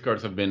in race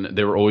cars have been,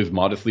 they were always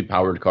modestly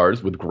powered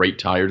cars with great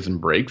tires and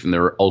brakes, and they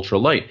were ultra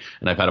light.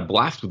 And I've had a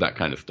blast with that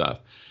kind of stuff.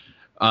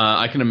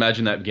 I can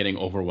imagine that getting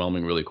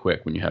overwhelming really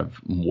quick when you have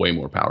way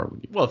more power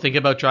with you. Well, think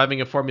about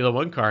driving a Formula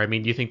One car. I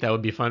mean, do you think that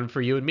would be fun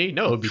for you and me?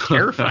 No, it would be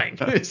terrifying.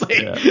 It's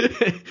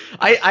like,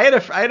 I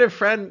had a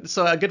friend.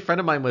 So a good friend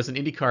of mine was an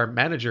IndyCar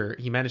manager.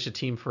 He managed a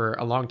team for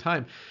a long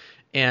time,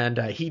 and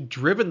he'd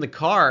driven the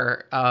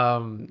car.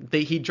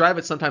 He'd drive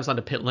it sometimes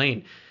onto pit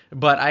lane.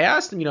 But I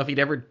asked him, if he'd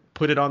ever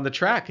put it on the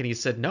track, and he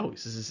said no.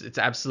 It's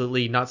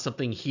absolutely not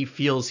something he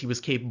feels he was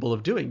capable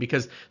of doing,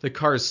 because the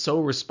car is so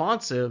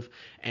responsive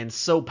and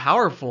so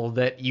powerful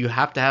that you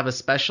have to have a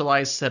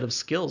specialized set of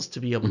skills to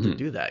be able to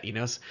do that.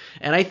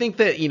 And I think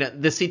that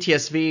the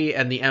CTS-V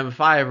and the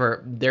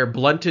M5 they're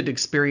blunted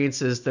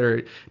experiences that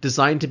are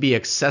designed to be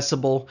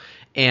accessible,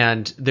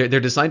 and they're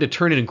designed to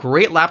turn in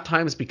great lap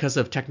times because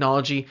of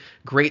technology,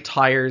 great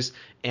tires,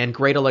 and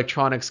great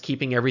electronics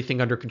keeping everything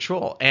under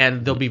control.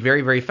 And they'll be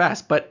very, very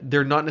fast, but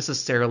they're not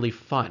necessarily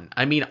fun.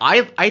 I mean,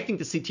 I think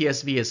the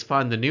CTS-V is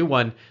fun, the new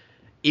one.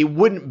 It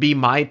wouldn't be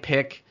my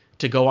pick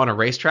to go on a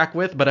racetrack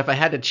with, but if I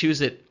had to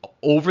choose it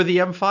over the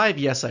M5,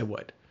 yes, I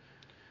would.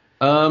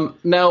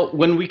 Now,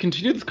 when we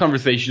continue this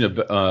conversation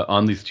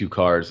on these two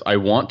cars, I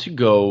want to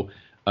go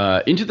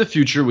into the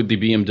future with the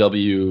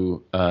BMW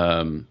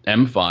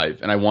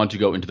M5, and I want to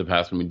go into the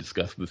past when we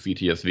discuss the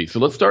CTS-V. So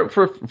let's start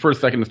for a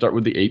second to start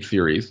with the 8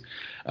 Series,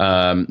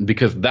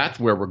 because that's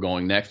where we're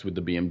going next with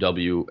the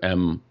BMW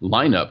M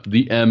lineup,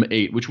 the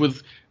M8, which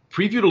was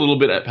previewed a little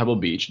bit at Pebble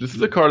Beach. This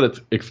is a car that's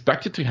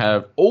expected to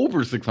have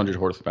over 600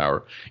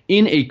 horsepower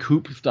in a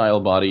coupe-style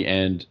body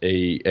and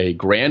a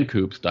Grand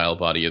Coupe-style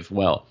body as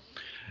well.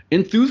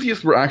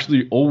 Enthusiasts were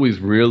actually always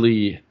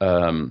really...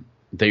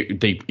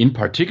 They in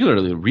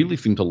particular really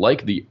seem to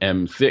like the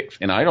M6,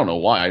 and I don't know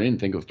why. I didn't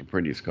think it was the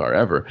prettiest car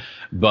ever,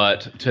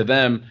 but to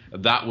them,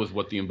 that was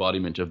what the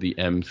embodiment of the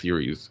M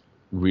series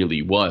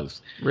really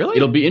was. Really?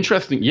 It'll be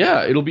interesting.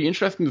 Yeah, it'll be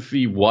interesting to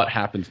see what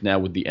happens now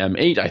with the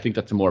M8. I think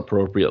that's a more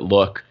appropriate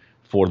look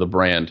for the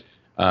brand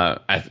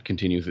as it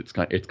continues its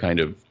kind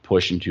of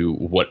push into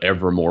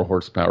whatever more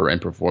horsepower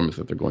and performance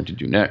that they're going to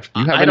do next.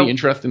 Do you have any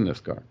interest in this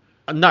car?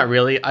 Not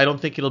really. I don't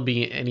think it'll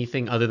be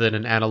anything other than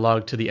an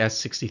analog to the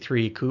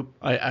S63 coupe.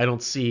 I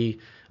don't see...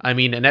 I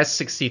mean, an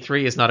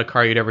S63 is not a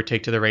car you'd ever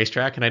take to the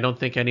racetrack, and I don't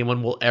think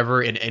anyone will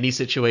ever, in any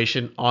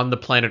situation on the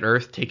planet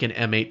Earth, take an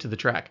M8 to the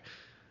track.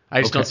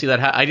 I just don't see that.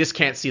 I just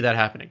can't see that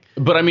happening.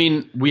 But I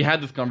mean, we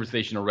had this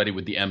conversation already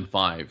with the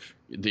M5.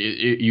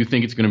 You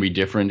think it's going to be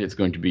different? It's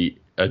going to be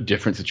a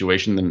different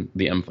situation than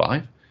the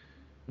M5?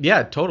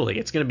 Yeah, totally.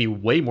 It's going to be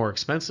way more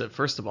expensive,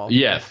 first of all.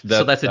 Yes.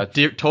 So that's a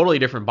totally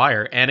different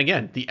buyer. And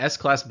again, the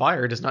S-Class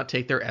buyer does not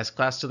take their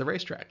S-Class to the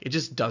racetrack. It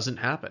just doesn't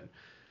happen.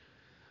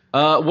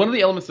 One of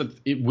the elements that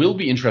it will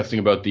be interesting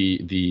about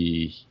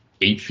the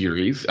 8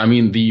 Series. I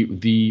mean,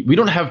 the we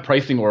don't have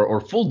pricing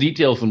or full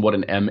details on what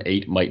an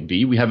M8 might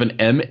be. We have an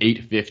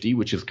M850,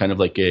 which is kind of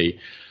like a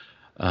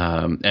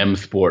M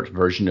Sport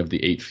version of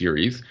the 8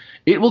 Series.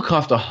 It will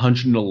cost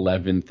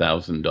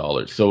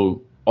 $111,000.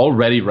 So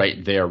already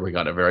right there, we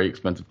got a very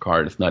expensive car,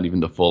 and it's not even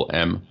the full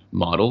M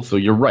model. So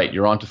you're right,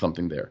 you're onto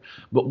something there.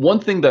 But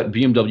one thing that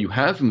BMW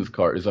has in this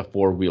car is a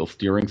four-wheel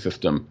steering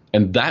system,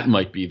 and that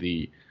might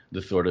be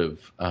the sort of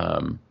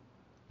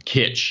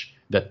kitsch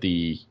that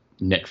the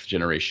next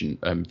generation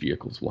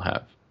vehicles will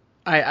have.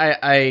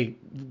 I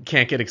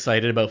can't get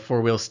excited about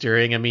four-wheel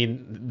steering. I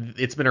mean,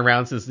 it's been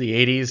around since the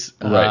 80s.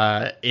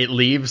 Right. It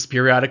leaves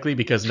periodically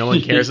because no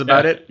one cares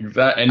about it.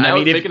 Exactly. And now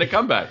it's making a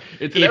comeback.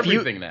 It's in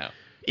everything now.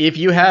 If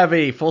you have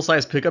a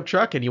full-size pickup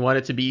truck and you want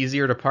it to be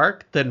easier to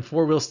park, then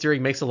four-wheel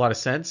steering makes a lot of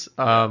sense.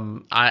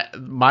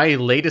 My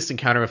latest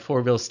encounter with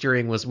four-wheel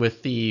steering was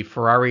with the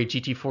Ferrari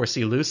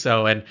GT4C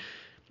Lusso, and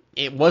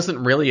it wasn't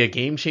really a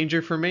game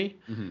changer for me.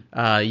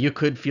 Mm-hmm. You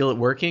could feel it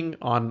working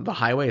on the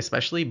highway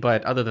especially,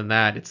 but other than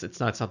that, it's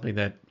not something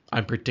that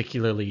I'm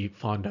particularly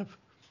fond of.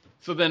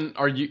 So then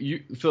are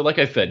you so like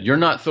I said, you're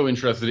not so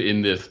interested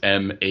in this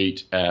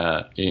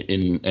M8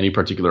 in any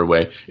particular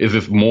way. Is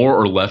this more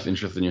or less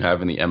interest than you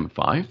have in the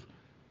M5?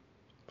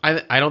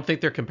 I don't think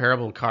they're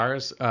comparable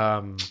cars,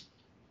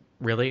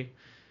 really.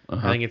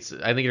 Uh-huh. I think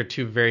they're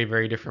two very,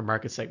 very different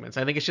market segments.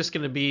 I think it's just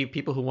going to be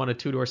people who want a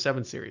 2-door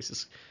 7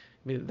 Series.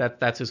 I mean,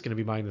 that's who's going to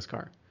be buying this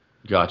car.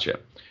 Gotcha.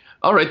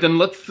 All right, then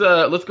let's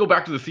go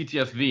back to the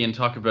CTS-V and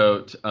talk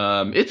about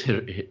its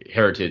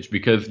heritage,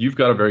 because you've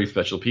got a very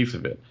special piece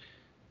of it.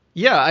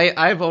 Yeah,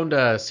 I've owned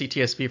a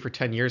CTS-V for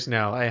 10 years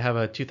now. I have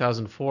a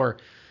 2004,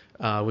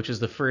 which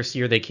is the first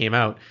year they came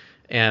out,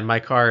 and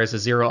my car is a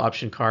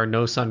zero-option car,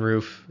 no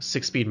sunroof,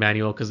 6-speed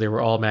manual because they were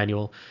all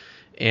manual,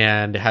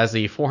 and has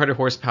the 400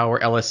 horsepower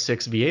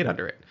LS6 V8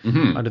 under it,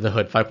 under the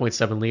hood,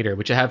 5.7 liter,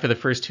 which I had for the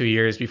first 2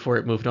 years before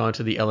it moved on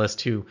to the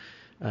LS2,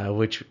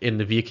 which in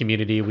the V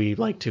community we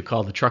like to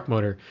call the truck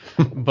motor.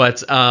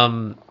 But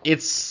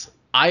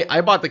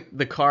I bought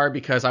the car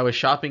because I was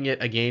shopping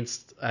it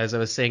against, as I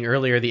was saying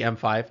earlier, the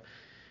M5.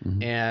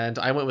 Mm-hmm. And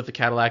I went with the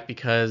Cadillac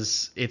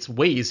because it's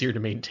way easier to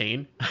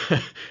maintain.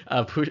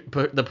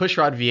 The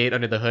pushrod V8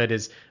 under the hood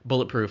is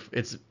bulletproof.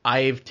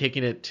 I've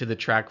taken it to the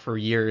track for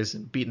years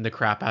and beaten the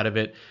crap out of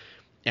it.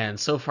 And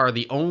so far,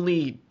 the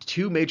only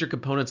two major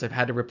components I've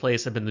had to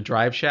replace have been the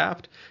drive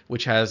shaft,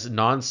 which has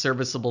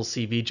non-serviceable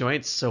CV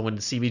joints. So when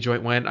the CV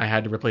joint went, I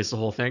had to replace the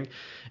whole thing.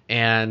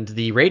 And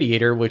the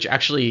radiator, which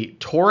actually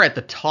tore at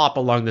the top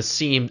along the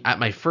seam at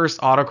my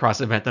first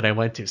autocross event that I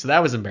went to. So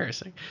that was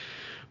embarrassing.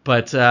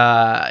 But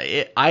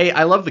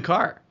I love the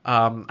car.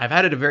 I've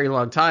had it a very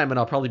long time, and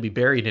I'll probably be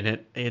buried in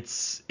it.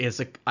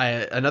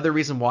 Another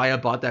reason why I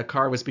bought that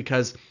car was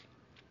because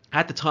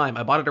at the time,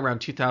 I bought it around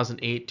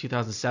 2008,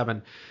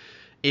 2007.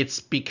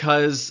 It's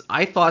because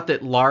I thought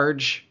that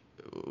large,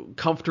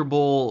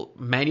 comfortable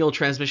manual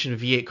transmission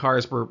V8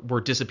 cars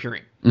were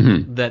disappearing.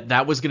 Mm-hmm.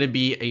 That was going to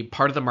be a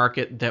part of the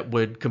market that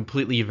would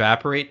completely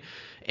evaporate.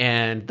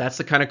 And that's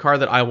the kind of car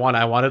that I want.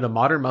 I wanted a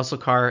modern muscle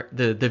car.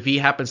 The V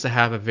happens to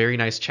have a very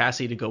nice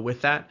chassis to go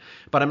with that.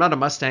 But I'm not a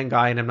Mustang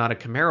guy and I'm not a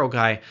Camaro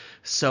guy.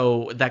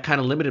 So that kind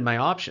of limited my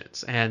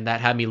options. And that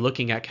had me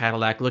looking at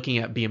Cadillac, looking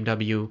at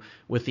BMW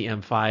with the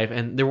M5.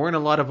 And there weren't a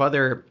lot of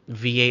other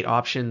V8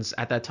 options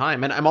at that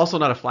time. And I'm also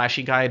not a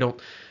flashy guy. I don't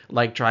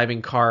like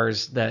driving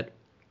cars that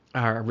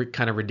are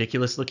kind of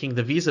ridiculous looking.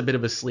 The V is a bit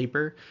of a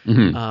sleeper.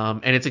 Mm-hmm.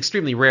 And it's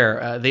extremely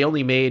rare. They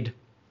only made,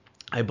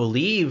 I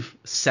believe,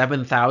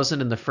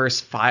 7,000 in the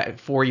first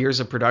 4 years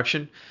of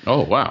production.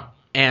 Oh, wow.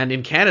 And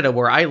in Canada,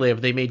 where I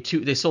live,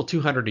 they sold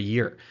 200 a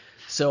year.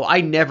 So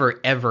I never,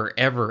 ever,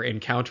 ever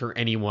encounter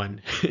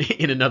anyone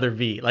in another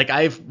V. Like,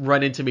 I've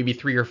run into maybe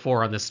 3 or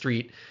 4 on the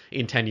street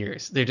in 10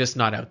 years. They're just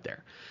not out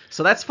there.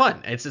 So that's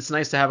fun. It's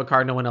nice to have a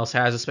car no one else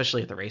has,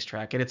 especially at the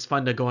racetrack. And it's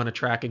fun to go on a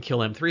track and kill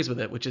M3s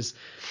with it, which is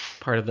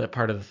part of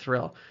the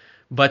thrill.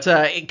 But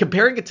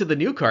comparing it to the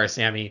new car,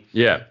 Sammy,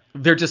 yeah,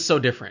 they're just so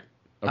different.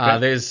 Okay.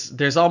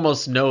 There's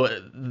almost no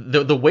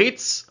the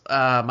weights.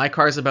 My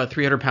car is about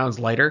 300 pounds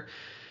lighter,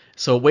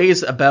 so it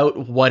weighs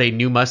about what a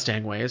new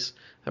Mustang weighs,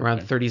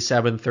 around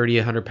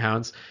 3,100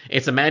 pounds.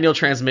 It's a manual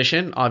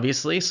transmission,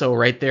 obviously, so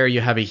right there you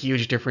have a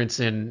huge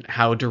difference in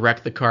how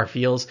direct the car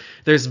feels.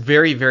 There's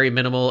very, very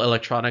minimal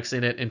electronics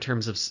in it in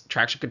terms of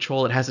traction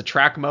control. It has a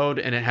track mode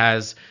and it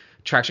has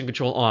traction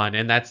control on,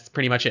 and that's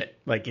pretty much it.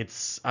 Like,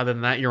 other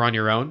than that, you're on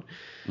your own.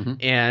 Mm-hmm.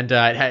 And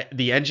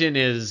the engine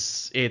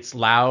it's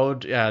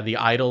loud. The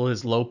idle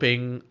is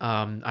loping.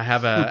 I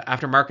have a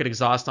aftermarket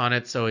exhaust on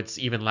it, so it's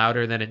even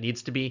louder than it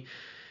needs to be.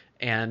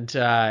 And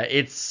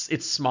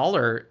it's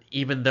smaller,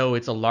 even though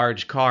it's a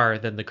large car,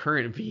 than the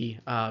current V,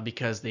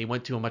 because they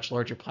went to a much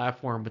larger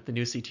platform with the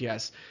new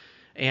CTS.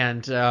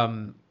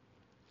 And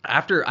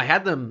after I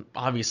had them,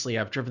 obviously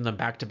I've driven them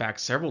back to back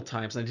several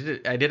times.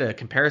 I did a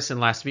comparison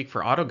last week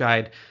for Auto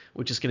Guide,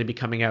 which is going to be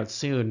coming out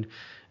soon.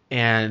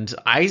 And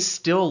I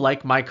still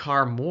like my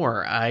car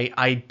more.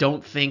 I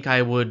don't think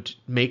I would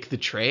make the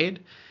trade.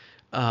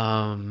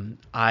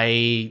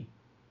 I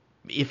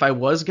if I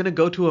was going to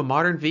go to a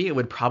modern V, it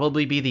would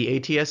probably be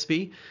the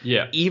ATS-V.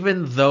 Yeah.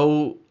 Even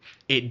though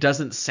it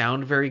doesn't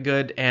sound very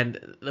good,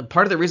 and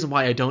part of the reason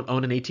why I don't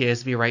own an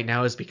ATS-V right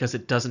now is because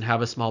it doesn't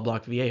have a small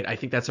block V8. I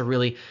think that's a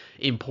really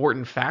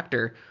important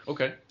factor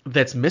Okay.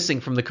 that's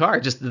missing from the car.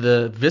 Just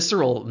the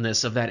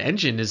visceralness of that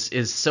engine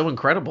is so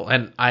incredible.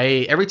 And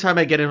every time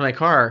I get in my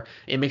car,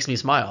 it makes me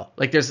smile.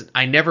 Like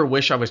I never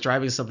wish I was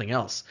driving something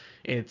else.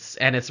 It's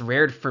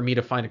rare for me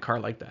to find a car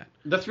like that.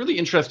 That's really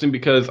interesting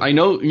because I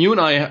know you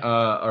and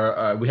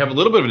I we have a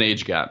little bit of an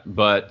age gap,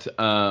 but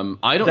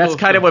I don't. That's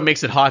kind of what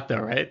makes it hot, though,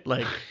 right?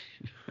 Like,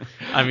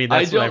 I mean,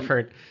 that's what I've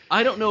heard.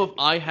 I don't know if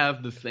I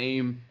have the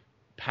same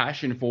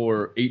passion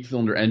for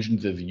 8-cylinder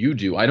engines as you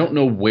do. I don't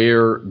know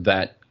where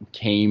that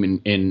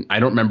came in. I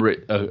don't remember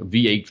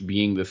V8s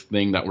being this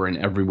thing that were in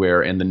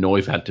everywhere, and the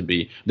noise of a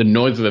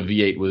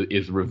V8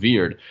 is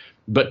revered.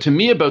 But to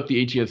me, about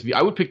the ATS-V,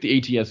 I would pick the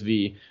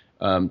ATS-V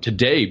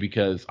today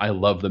because I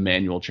love the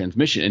manual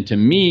transmission. And to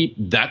me,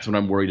 that's what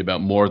I'm worried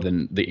about more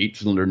than the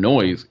 8-cylinder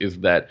noise, is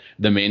that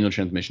the manual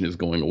transmission is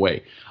going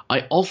away.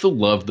 I also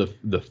love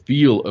the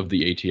feel of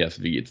the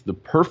ATS-V. It's the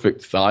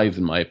perfect size,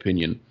 in my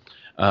opinion.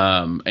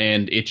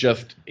 And it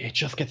just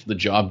gets the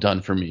job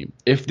done for me.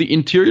 If the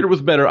interior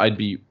was better, I'd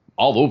be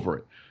all over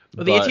it.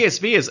 Well, the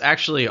ATS-V is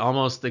actually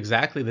almost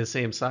exactly the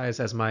same size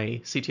as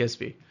my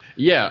CTS-V.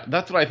 Yeah,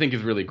 that's what I think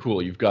is really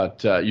cool. You've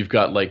got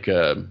like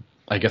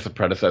I guess a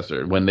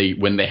predecessor when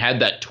they had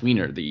that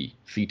tweener, the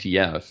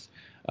CTS,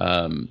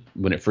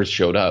 when it first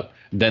showed up.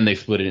 Then they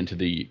split it into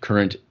the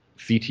current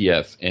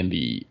CTS and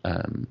the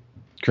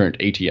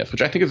current ATS,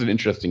 which I think is an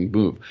interesting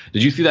move.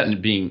 Did you see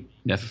that being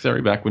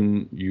necessary back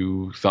when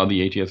you saw the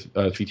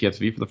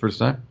CTS-V for the first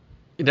time?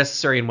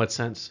 Necessary in what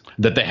sense?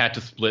 That they had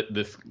to split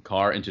this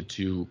car into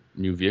two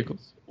new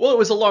vehicles? Well, it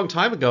was a long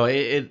time ago.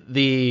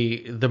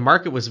 The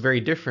market was very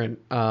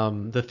different.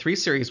 The 3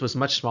 Series was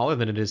much smaller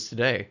than it is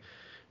today.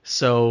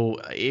 So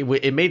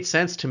it made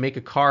sense to make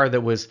a car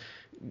that was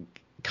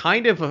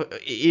kind of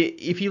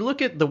if you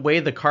look at the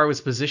way the car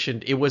was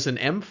positioned, it was an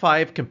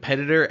M5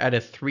 competitor at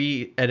an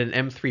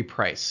M3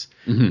 price.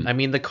 Mm-hmm. I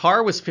mean, the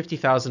car was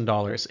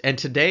 $50,000, and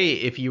today,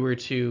 if you were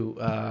to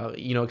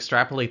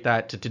extrapolate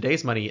that to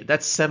today's money,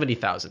 that's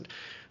 $70,000.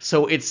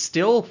 So it's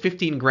still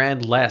 15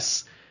 grand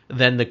less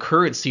than the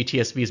current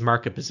CTS-V's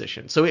market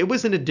position. So it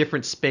was in a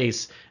different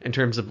space in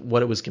terms of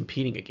what it was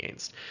competing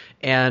against.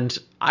 And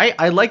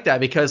I like that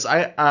because one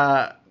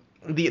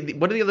of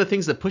the other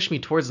things that pushed me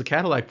towards the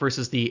Cadillac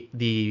versus the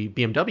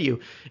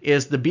BMW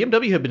is the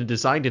BMW had been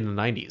designed in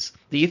the 90s.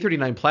 The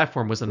E39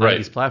 platform was a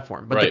 90s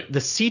platform, but the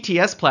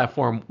CTS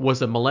platform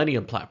was a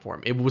Millennium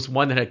platform. It was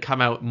one that had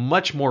come out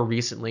much more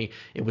recently.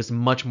 It was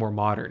much more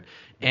modern,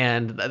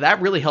 and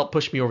that really helped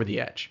push me over the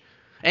edge.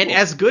 And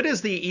as good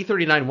as the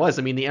E39 was,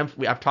 I mean,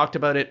 I've talked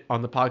about it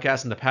on the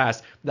podcast in the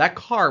past. That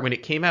car, when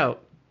it came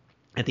out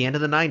at the end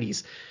of the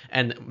 90s,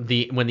 and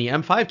when the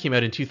M5 came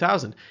out in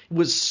 2000, it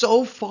was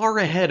so far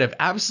ahead of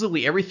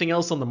absolutely everything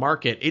else on the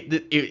market.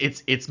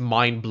 It's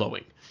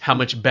mind-blowing how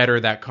much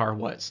better that car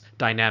was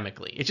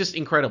dynamically. It's just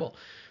incredible.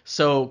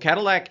 So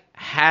Cadillac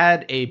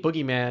had a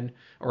boogeyman,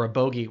 or a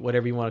bogey,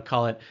 whatever you want to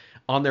call it,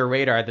 on their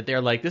radar that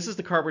they're like, this is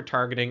the car we're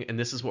targeting, and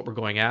this is what we're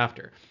going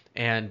after.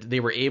 And they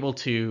were able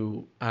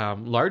to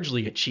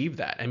largely achieve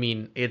that. I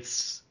mean,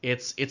 it's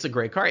a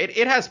great car.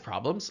 It has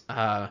problems.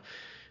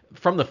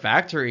 From the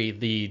factory,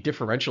 the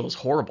differential is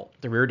horrible.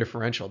 The rear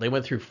differential. They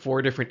went through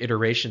 4 different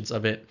iterations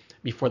of it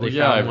before they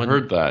found one. Yeah,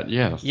 I've heard that.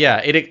 Yes.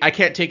 Yeah, I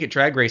can't take it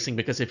drag racing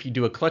because if you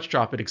do a clutch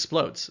drop, it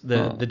explodes.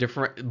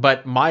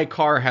 But my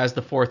car has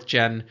the 4th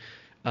gen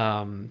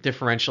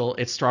differential.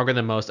 It's stronger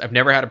than most. I've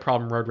never had a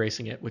problem road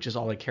racing it, which is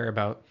all I care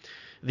about.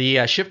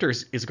 The shifter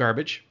is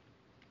garbage.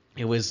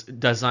 It was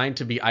designed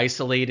to be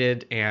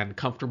isolated and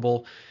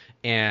comfortable,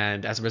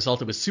 and as a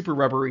result, it was super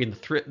rubbery, and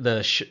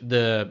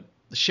the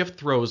shift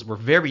throws were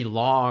very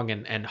long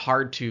and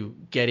hard to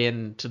get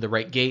into the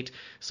right gate.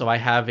 So I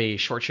have a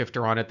short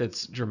shifter on it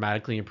that's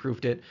dramatically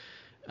improved it.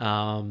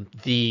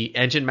 The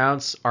engine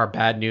mounts are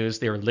bad news.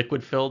 They were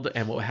liquid filled,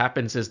 and what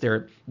happens is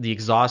the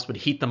exhaust would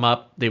heat them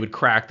up, they would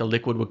crack, the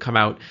liquid would come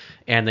out,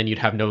 and then you'd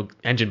have no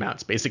engine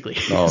mounts basically.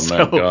 Oh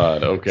my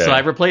god! Okay. So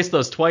I've replaced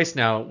those twice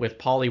now with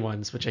poly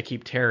ones, which I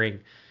keep tearing.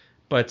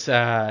 But this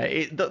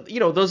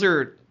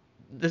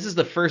is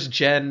the first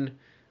gen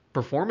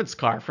performance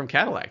car from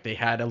Cadillac. They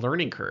had a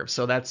learning curve,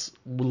 so that's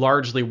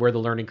largely where the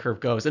learning curve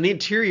goes. And the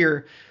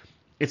interior,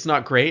 it's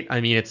not great.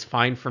 I mean, it's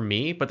fine for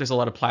me, but there's a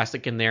lot of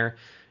plastic in there.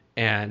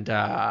 And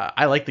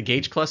I like the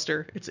gauge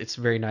cluster. It's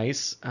very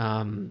nice,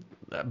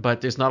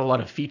 but there's not a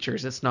lot of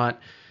features. It's not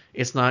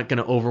going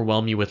to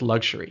overwhelm you with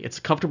luxury. It's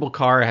a comfortable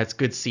car. It has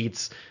good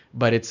seats,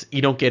 but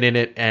you don't get in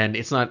it, and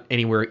it's not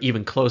anywhere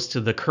even close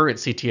to the current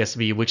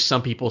CTS-V, which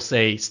some people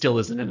say still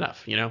isn't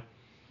enough.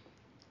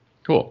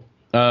 Cool.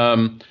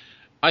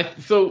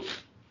 So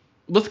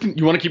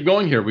You want to keep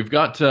going here? We've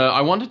got.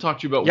 I want to talk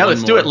to you about. Yeah, one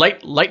let's more. do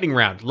it. Lightning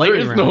round. There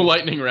is no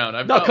lightning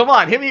round. Come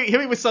on. Hit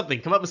me with something.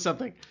 Come up with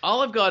something.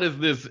 All I've got is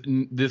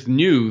this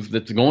news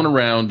that's going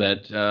around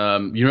that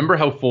you remember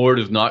how Ford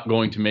is not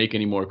going to make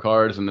any more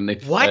cars, and then they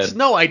What? said,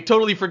 No, I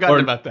totally forgot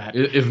about that.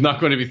 Is not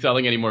going to be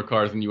selling any more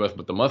cars in the U.S.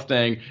 but the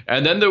Mustang,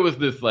 and then there was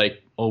this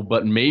like, oh,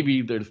 but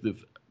maybe there's this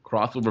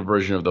crossover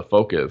version of the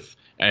Focus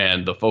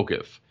and the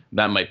Focus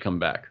that might come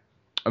back.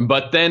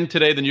 But then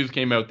today the news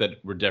came out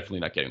that we're definitely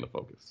not getting the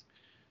Focus.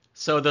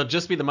 So they'll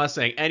just be the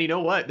Mustang. And you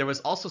know what? There was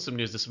also some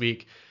news this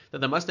week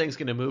that the Mustang's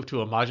going to move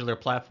to a modular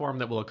platform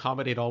that will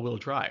accommodate all-wheel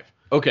drive.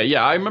 Okay,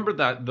 yeah, I remember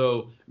that,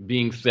 though,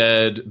 being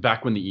said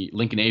back when the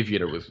Lincoln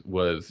Aviator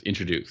was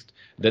introduced,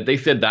 that they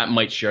said that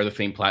might share the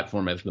same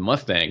platform as the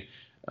Mustang,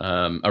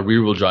 a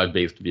rear-wheel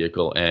drive-based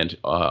vehicle and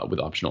with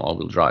optional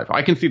all-wheel drive.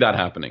 I can see that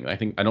happening.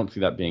 I don't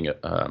see that being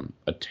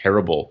a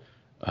terrible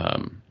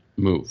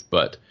move,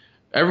 but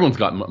everyone's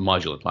got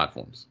modular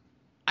platforms.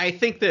 I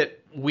think that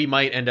we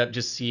might end up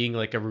just seeing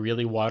like a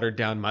really watered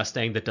down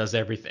Mustang that does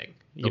everything,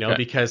 you know,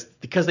 because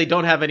they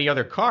don't have any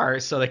other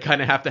cars. So they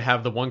kind of have to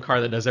have the one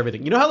car that does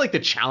everything. You know how like the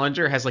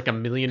Challenger has like a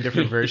million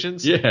different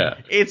versions? Yeah.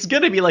 It's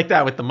going to be like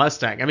that with the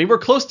Mustang. I mean, we're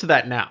close to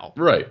that now.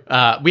 Right.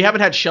 We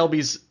haven't had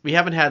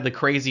the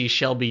crazy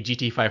Shelby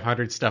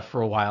GT500 stuff for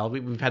a while.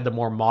 We've had the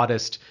more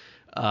modest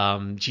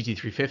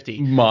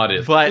GT350.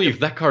 Modest. But please,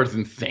 that car's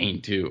insane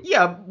too.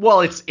 Yeah,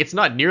 well, it's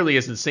not nearly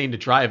as insane to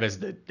drive as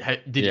the.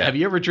 Have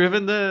you ever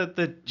driven the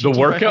GT500? The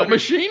workout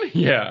machine?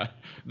 Yeah.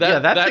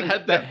 That thing,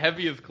 had the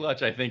heaviest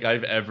clutch I think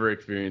I've ever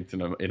experienced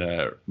in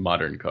a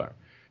modern car.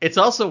 It's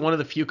also one of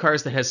the few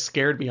cars that has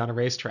scared me on a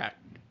racetrack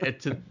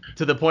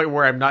to the point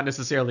where I'm not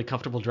necessarily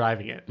comfortable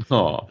driving it.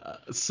 Oh.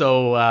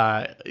 So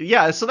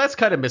that's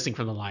kind of missing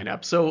from the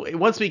lineup. So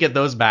once we get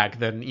those back,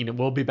 then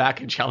we'll be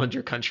back in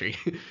Challenger country.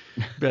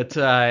 But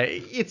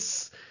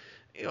it's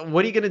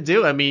what are you going to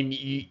do? I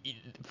mean,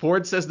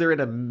 Ford says they're in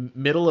the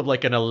middle of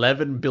like an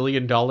 $11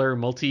 billion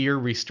multi-year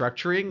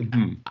restructuring.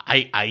 Mm-hmm.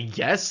 I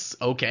guess,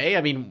 okay.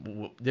 I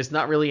mean, there's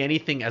not really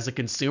anything as a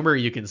consumer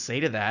you can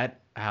say to that.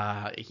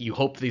 You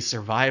hope they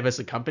survive as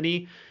a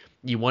company.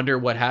 You wonder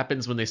what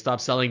happens when they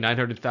stop selling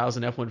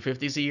 900,000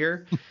 F-150s a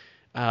year,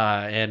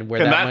 and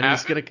where that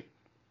money's going to.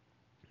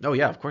 Oh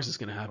yeah, of course it's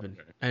going to happen.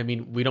 Okay. I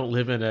mean, we don't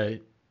live in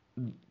a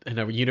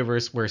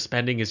universe where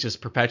spending is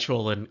just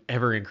perpetual and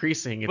ever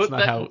increasing. It's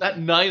that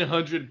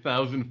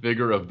 900,000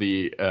 figure of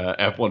the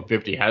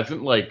F-150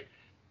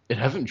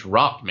 hasn't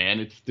dropped, man.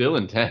 It's still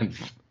intense.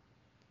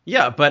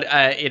 Yeah, but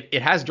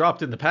it has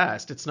dropped in the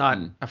past. It's not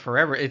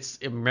forever.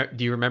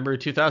 Do you remember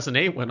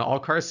 2008 when all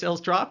car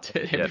sales dropped?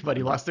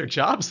 Everybody lost their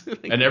jobs.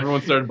 And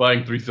everyone started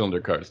buying 3-cylinder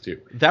cars too.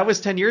 That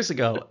was 10 years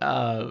ago.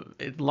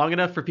 Long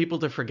enough for people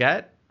to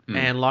forget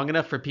and long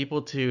enough for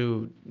people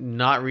to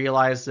not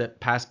realize that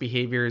past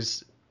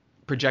behaviors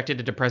projected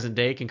into present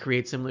day can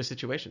create similar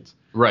situations.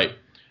 Right.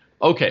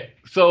 Okay.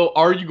 So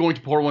are you going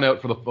to pour one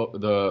out for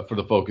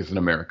the Focus in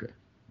America?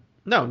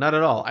 No, not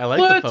at all. I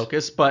like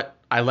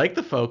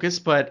the Focus,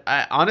 but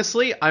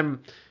honestly,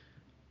 I'm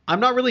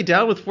not really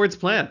down with Ford's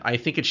plan. I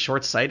think it's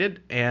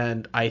short-sighted,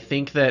 and I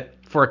think that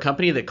for a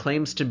company that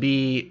claims to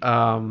be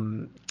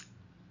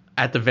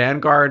at the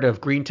vanguard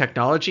of green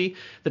technology,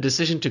 the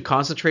decision to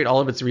concentrate all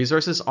of its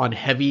resources on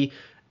heavy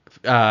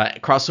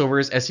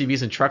crossovers,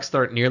 SUVs, and trucks that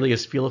aren't nearly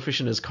as fuel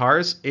efficient as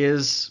cars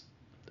is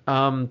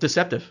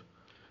deceptive.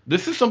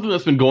 This is something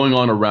that's been going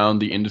on around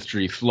the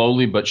industry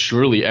slowly but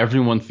surely.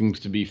 Everyone seems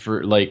to be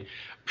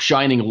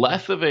shining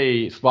less of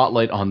a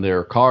spotlight on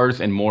their cars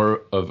and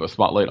more of a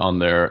spotlight on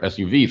their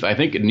SUVs. I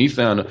think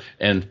Nissan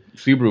and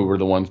Subaru were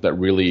the ones that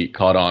really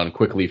caught on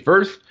quickly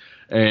first,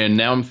 and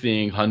now I'm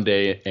seeing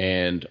Hyundai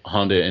and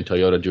Honda and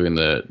Toyota doing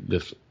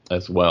this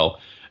as well.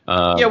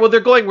 Well,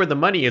 they're going where the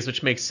money is,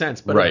 which makes sense.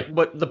 But right.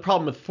 But the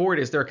problem with Ford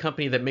is they're a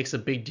company that makes a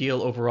big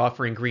deal over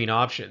offering green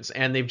options,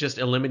 and they've just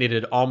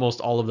eliminated almost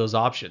all of those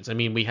options. I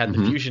mean, we had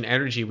the Fusion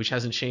Energy, which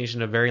hasn't changed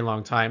in a very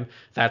long time.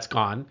 That's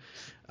gone.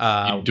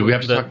 Do we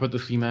have to talk about the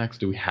C-Max?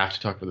 Do we have to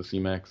talk about the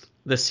C-Max?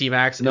 The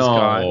C-Max is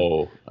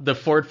gone. The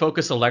Ford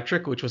Focus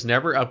Electric, which was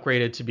never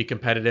upgraded to be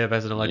competitive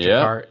as an electric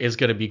car, is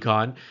going to be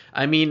gone.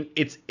 I mean,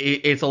 it's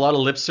a lot of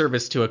lip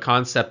service to a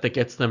concept that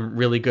gets them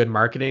really good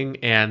marketing,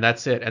 and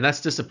that's it. And that's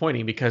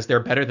disappointing because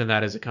they're better than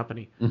that as a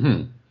company.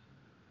 Mm-hmm.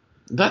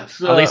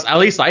 That's at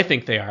least I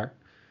think they are.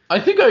 I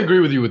think I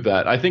agree with you with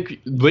that. I think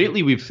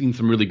lately we've seen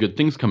some really good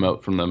things come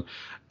out from them.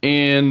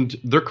 And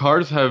their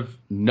cars have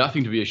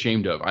nothing to be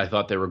ashamed of. I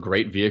thought they were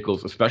great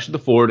vehicles, especially the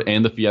Ford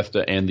and the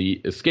Fiesta and the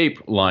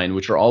Escape line,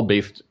 which are all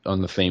based on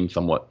the same,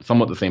 somewhat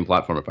the same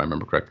platform, if I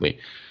remember correctly.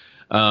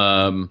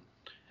 And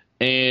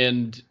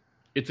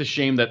it's a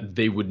shame that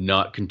they would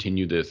not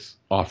continue this,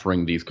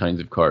 offering these kinds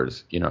of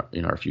cars in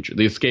our future.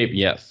 The Escape,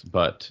 yes,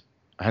 but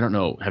I don't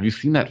know. Have you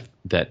seen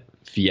that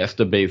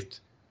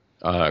Fiesta-based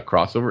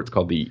crossover? It's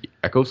called the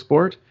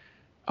EcoSport.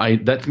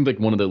 That seems like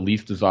one of the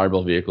least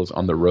desirable vehicles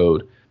on the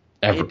road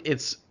ever.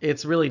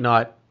 It's really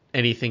not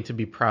anything to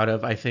be proud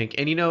of, I think.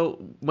 And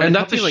and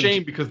that's a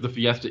shame because the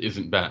Fiesta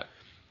isn't bad.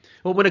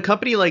 Well, when a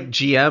company like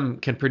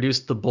GM can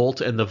produce the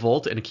Bolt and the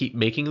Volt and keep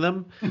making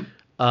them,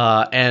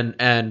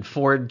 and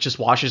Ford just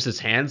washes its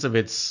hands of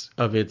its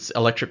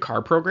electric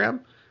car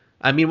program,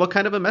 I mean, what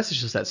kind of a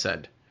message does that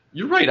send?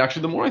 You're right.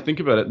 Actually, the more I think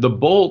about it, the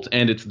Bolt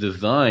and its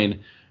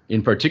design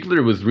in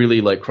particular was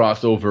really like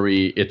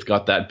crossovery. It's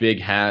got that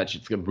big hatch.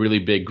 It's got a really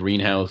big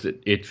greenhouse.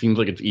 It seems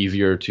like it's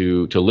easier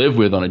to live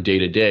with on a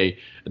day-to-day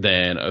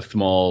than a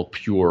small,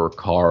 pure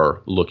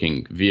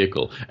car-looking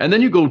vehicle. And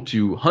then you go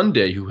to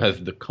Hyundai, who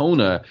has the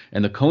Kona,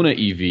 and the Kona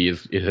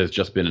EV it has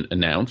just been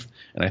announced,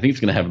 and I think it's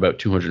going to have about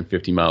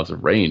 250 miles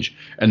of range.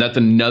 And that's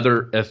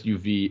another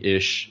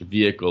SUV-ish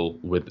vehicle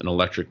with an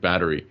electric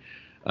battery.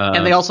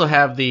 And they also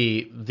have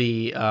the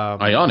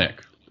Ioniq.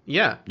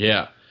 Yeah.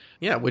 Yeah.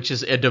 Yeah, which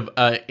is a new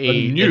an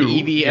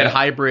EV and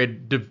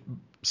hybrid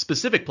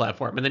specific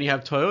platform, and then you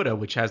have Toyota,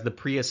 which has the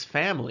Prius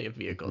family of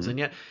vehicles,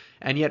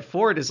 and yet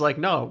Ford is like,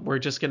 no, we're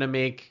just going to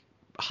make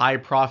high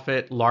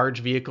profit large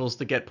vehicles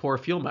that get poor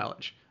fuel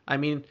mileage. I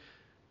mean,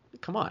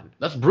 come on,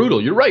 that's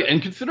brutal. You're right,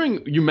 and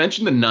considering you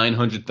mentioned the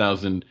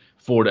 900,000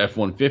 Ford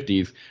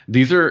F-150s,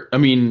 these are, I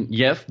mean,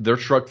 yes, their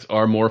trucks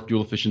are more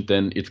fuel efficient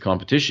than its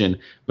competition,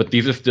 but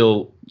these are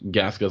still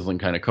gas guzzling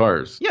kind of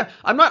cars. Yeah,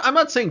 I'm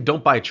not saying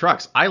don't buy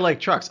trucks. I like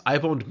trucks.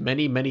 I've owned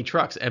many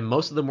trucks, and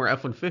most of them were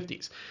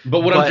F-150s. But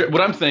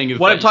what I'm saying is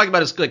I'm talking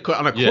about is like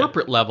on a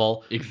corporate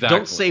level. Exactly.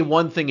 Don't say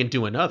one thing and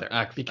do another,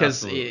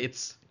 because absolutely.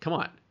 It's come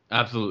on.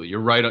 Absolutely,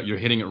 you're right. You're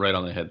hitting it right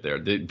on the head there.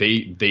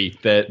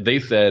 They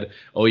said,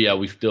 oh yeah,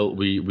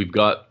 we've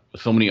got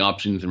so many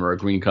options and we're a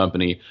green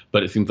company,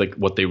 but it seems like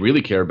what they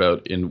really care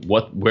about and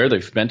where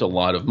they've spent a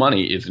lot of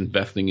money is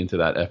investing into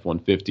that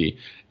F-150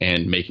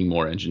 and making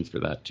more engines for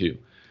that too.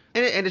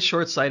 And it's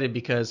short-sighted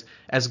because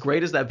as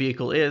great as that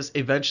vehicle is,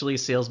 eventually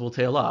sales will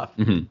tail off.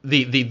 Mm-hmm.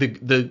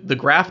 The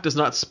graph does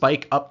not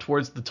spike up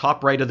towards the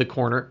top right of the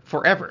corner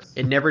forever.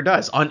 It never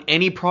does on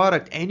any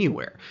product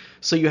anywhere.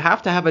 So you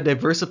have to have a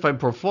diversified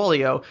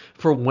portfolio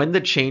for when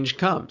the change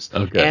comes.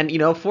 Okay. And,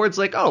 Ford's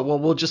like, oh, well,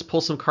 we'll just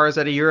pull some cars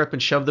out of Europe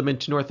and shove them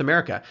into North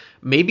America.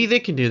 Maybe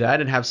they can do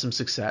that and have some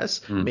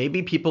success.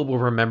 Maybe people will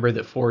remember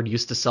that Ford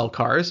used to sell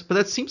cars, but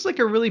that seems like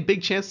a really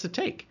big chance to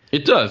take.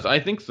 It does. I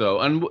think so.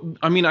 And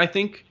I mean, I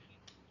think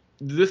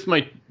this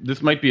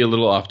might be a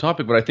little off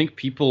topic, but I think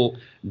people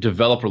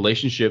develop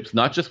relationships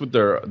not just with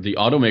the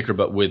automaker,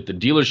 but with the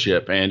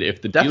dealership. And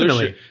if the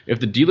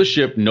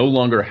dealership no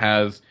longer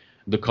has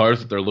the cars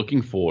that they're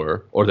looking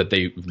for or that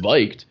they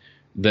liked,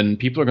 then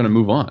people are going to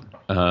move on.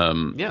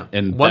 And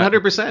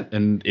 100%.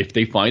 And if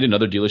they find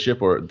another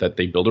dealership or that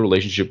they build a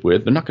relationship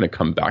with, they're not going to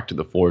come back to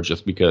the Ford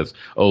just because,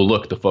 oh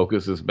look, the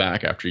Focus is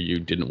back after you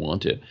didn't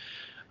want it.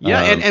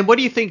 Yeah, and what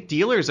do you think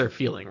dealers are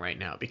feeling right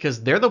now?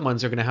 Because they're the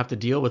ones who are going to have to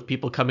deal with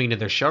people coming to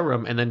their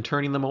showroom and then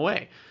turning them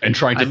away. And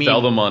trying to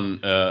sell them on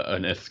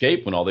an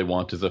Escape when all they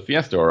want is a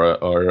Fiesta or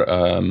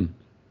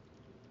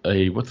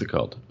a what's it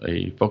called?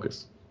 A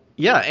Focus.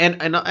 Yeah,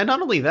 and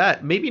not only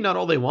that, maybe not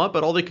all they want,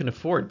 but all they can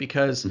afford,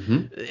 because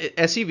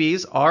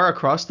SUVs are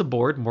across the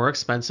board more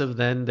expensive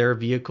than their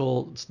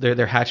vehicles,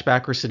 their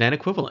hatchback or sedan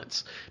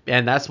equivalents.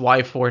 And that's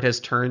why Ford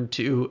has turned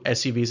to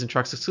SUVs and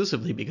trucks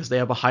exclusively, because they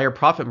have a higher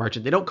profit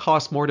margin. They don't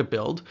cost more to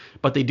build,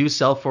 but they do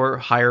sell for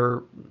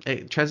higher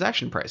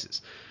transaction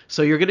prices.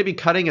 So you're going to be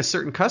cutting a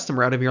certain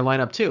customer out of your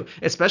lineup too,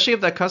 especially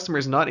if that customer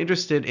is not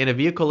interested in a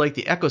vehicle like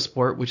the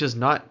EcoSport, which is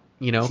not,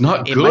 it's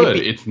not good.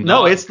 It's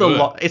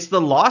the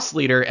loss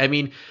leader. I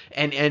mean,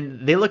 and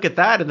they look at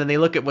that, and then they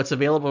look at what's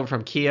available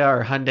from Kia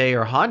or Hyundai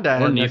or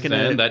Honda, or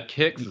Nissan. That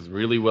Kicks is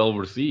really well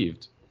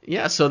received.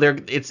 Yeah, so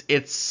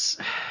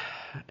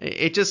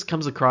it just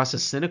comes across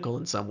as cynical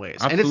in some ways.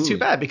 Absolutely. And it's too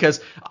bad, because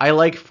I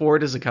like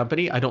Ford as a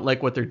company. I don't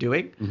like what they're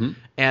doing,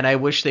 and I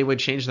wish they would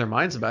change their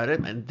minds about it.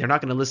 And they're not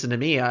going to listen to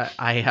me.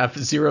 I have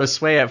zero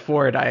sway at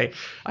Ford. I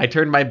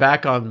turned my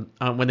back on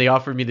when they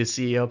offered me the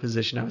CEO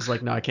position. I was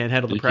like, no, I can't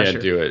handle the pressure. You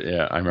can't do it.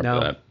 Yeah, I remember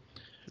that.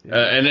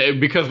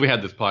 And because we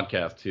had this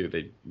podcast too,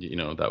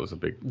 that was a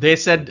big. They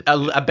said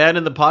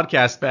abandon the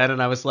podcast, Ben,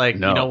 and I was like,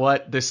 no. You know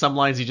what? There's some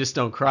lines you just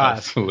don't cross.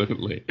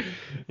 Absolutely.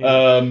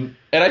 And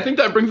I think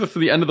that brings us to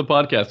the end of the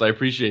podcast. I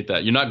appreciate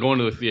that. You're not going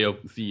to the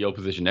CEO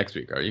position next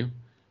week, are you?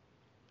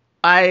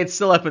 It's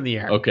still up in the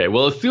air. Okay,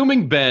 well,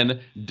 assuming Ben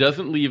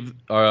doesn't leave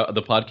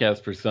the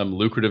podcast for some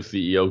lucrative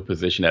CEO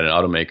position at an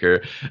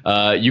automaker,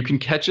 you can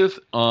catch us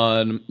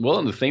in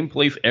the same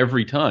place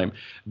every time.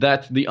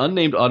 That's the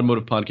Unnamed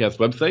Automotive Podcast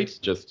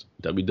website, just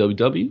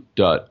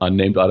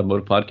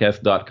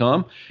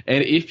www.unnamedautomotivepodcast.com.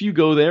 And if you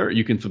go there,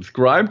 you can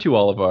subscribe to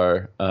all of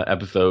our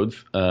episodes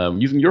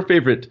using your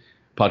favorite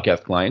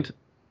podcast client.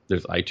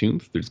 There's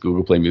iTunes, there's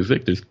Google Play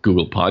Music, there's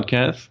Google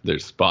Podcasts,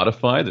 there's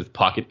Spotify, there's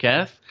Pocket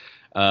Cast.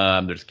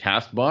 There's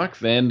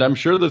CastBox, and I'm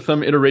sure there's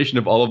some iteration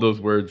of all of those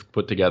words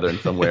put together in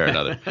some way or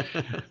another.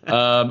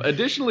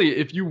 Additionally,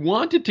 if you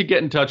wanted to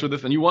get in touch with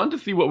us and you wanted to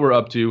see what we're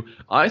up to,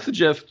 I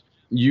suggest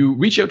you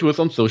reach out to us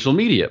on social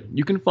media.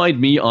 You can find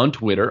me on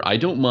Twitter. I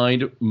don't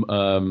mind,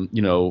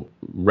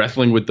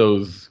 wrestling with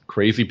those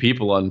crazy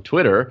people on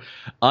Twitter.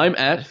 I'm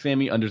at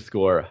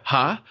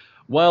Sammy_ha.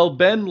 while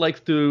Ben likes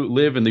to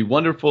live in the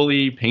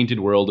wonderfully painted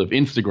world of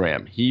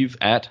Instagram. He's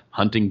at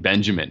Hunting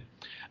Benjamin.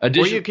 Or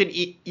you can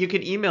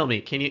email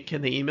me.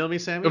 Can they email me,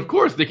 Sammy? Of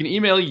course, they can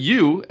email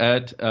you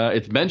at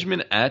it's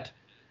Benjamin at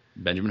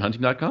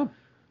benjaminhunting.com.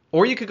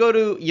 Or you could go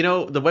to,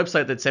 the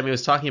website that Sammy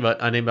was talking about,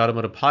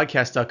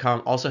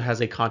 unnamedautomotivepodcast.com, also has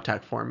a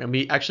contact form. And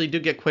we actually do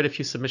get quite a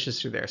few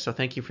submissions through there. So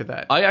thank you for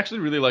that. I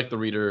actually really like the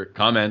reader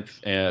comments,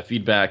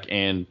 feedback,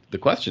 and the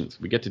questions.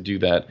 We get to do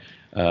that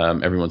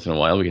every once in a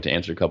while. We get to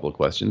answer a couple of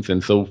questions.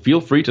 And so feel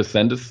free to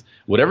send us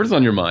whatever's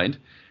on your mind.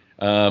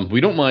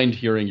 We don't mind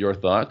hearing your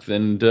thoughts,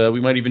 and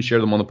we might even share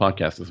them on the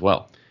podcast as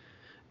well.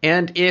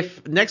 And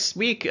if next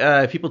week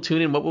people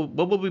tune in, what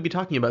will we be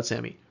talking about,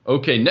 Sammy?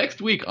 Okay,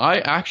 next week I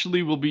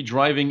actually will be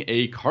driving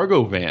a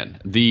cargo van,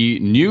 the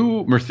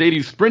new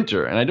Mercedes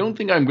Sprinter, and I don't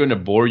think I'm going to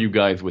bore you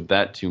guys with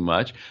that too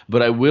much,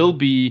 but I will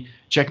be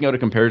checking out a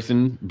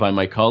comparison by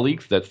my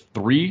colleagues. That's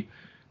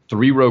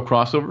three-row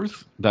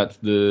crossovers. That's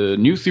the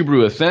new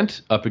Subaru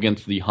Ascent up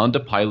against the Honda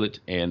Pilot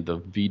and the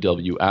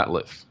VW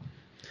Atlas.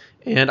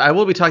 And I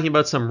will be talking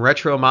about some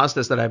retro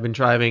Mazdas that I've been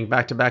driving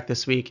back-to-back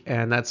this week,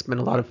 and that's been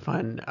a lot of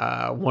fun.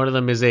 One of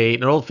them is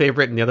an old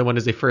favorite, and the other one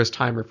is a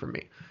first-timer for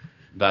me.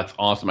 That's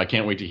awesome. I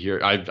can't wait to hear.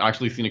 I've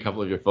actually seen a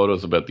couple of your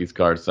photos about these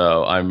cars,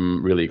 so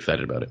I'm really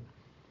excited about it.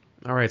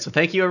 All right, so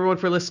thank you, everyone,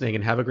 for listening,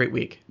 and have a great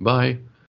week. Bye.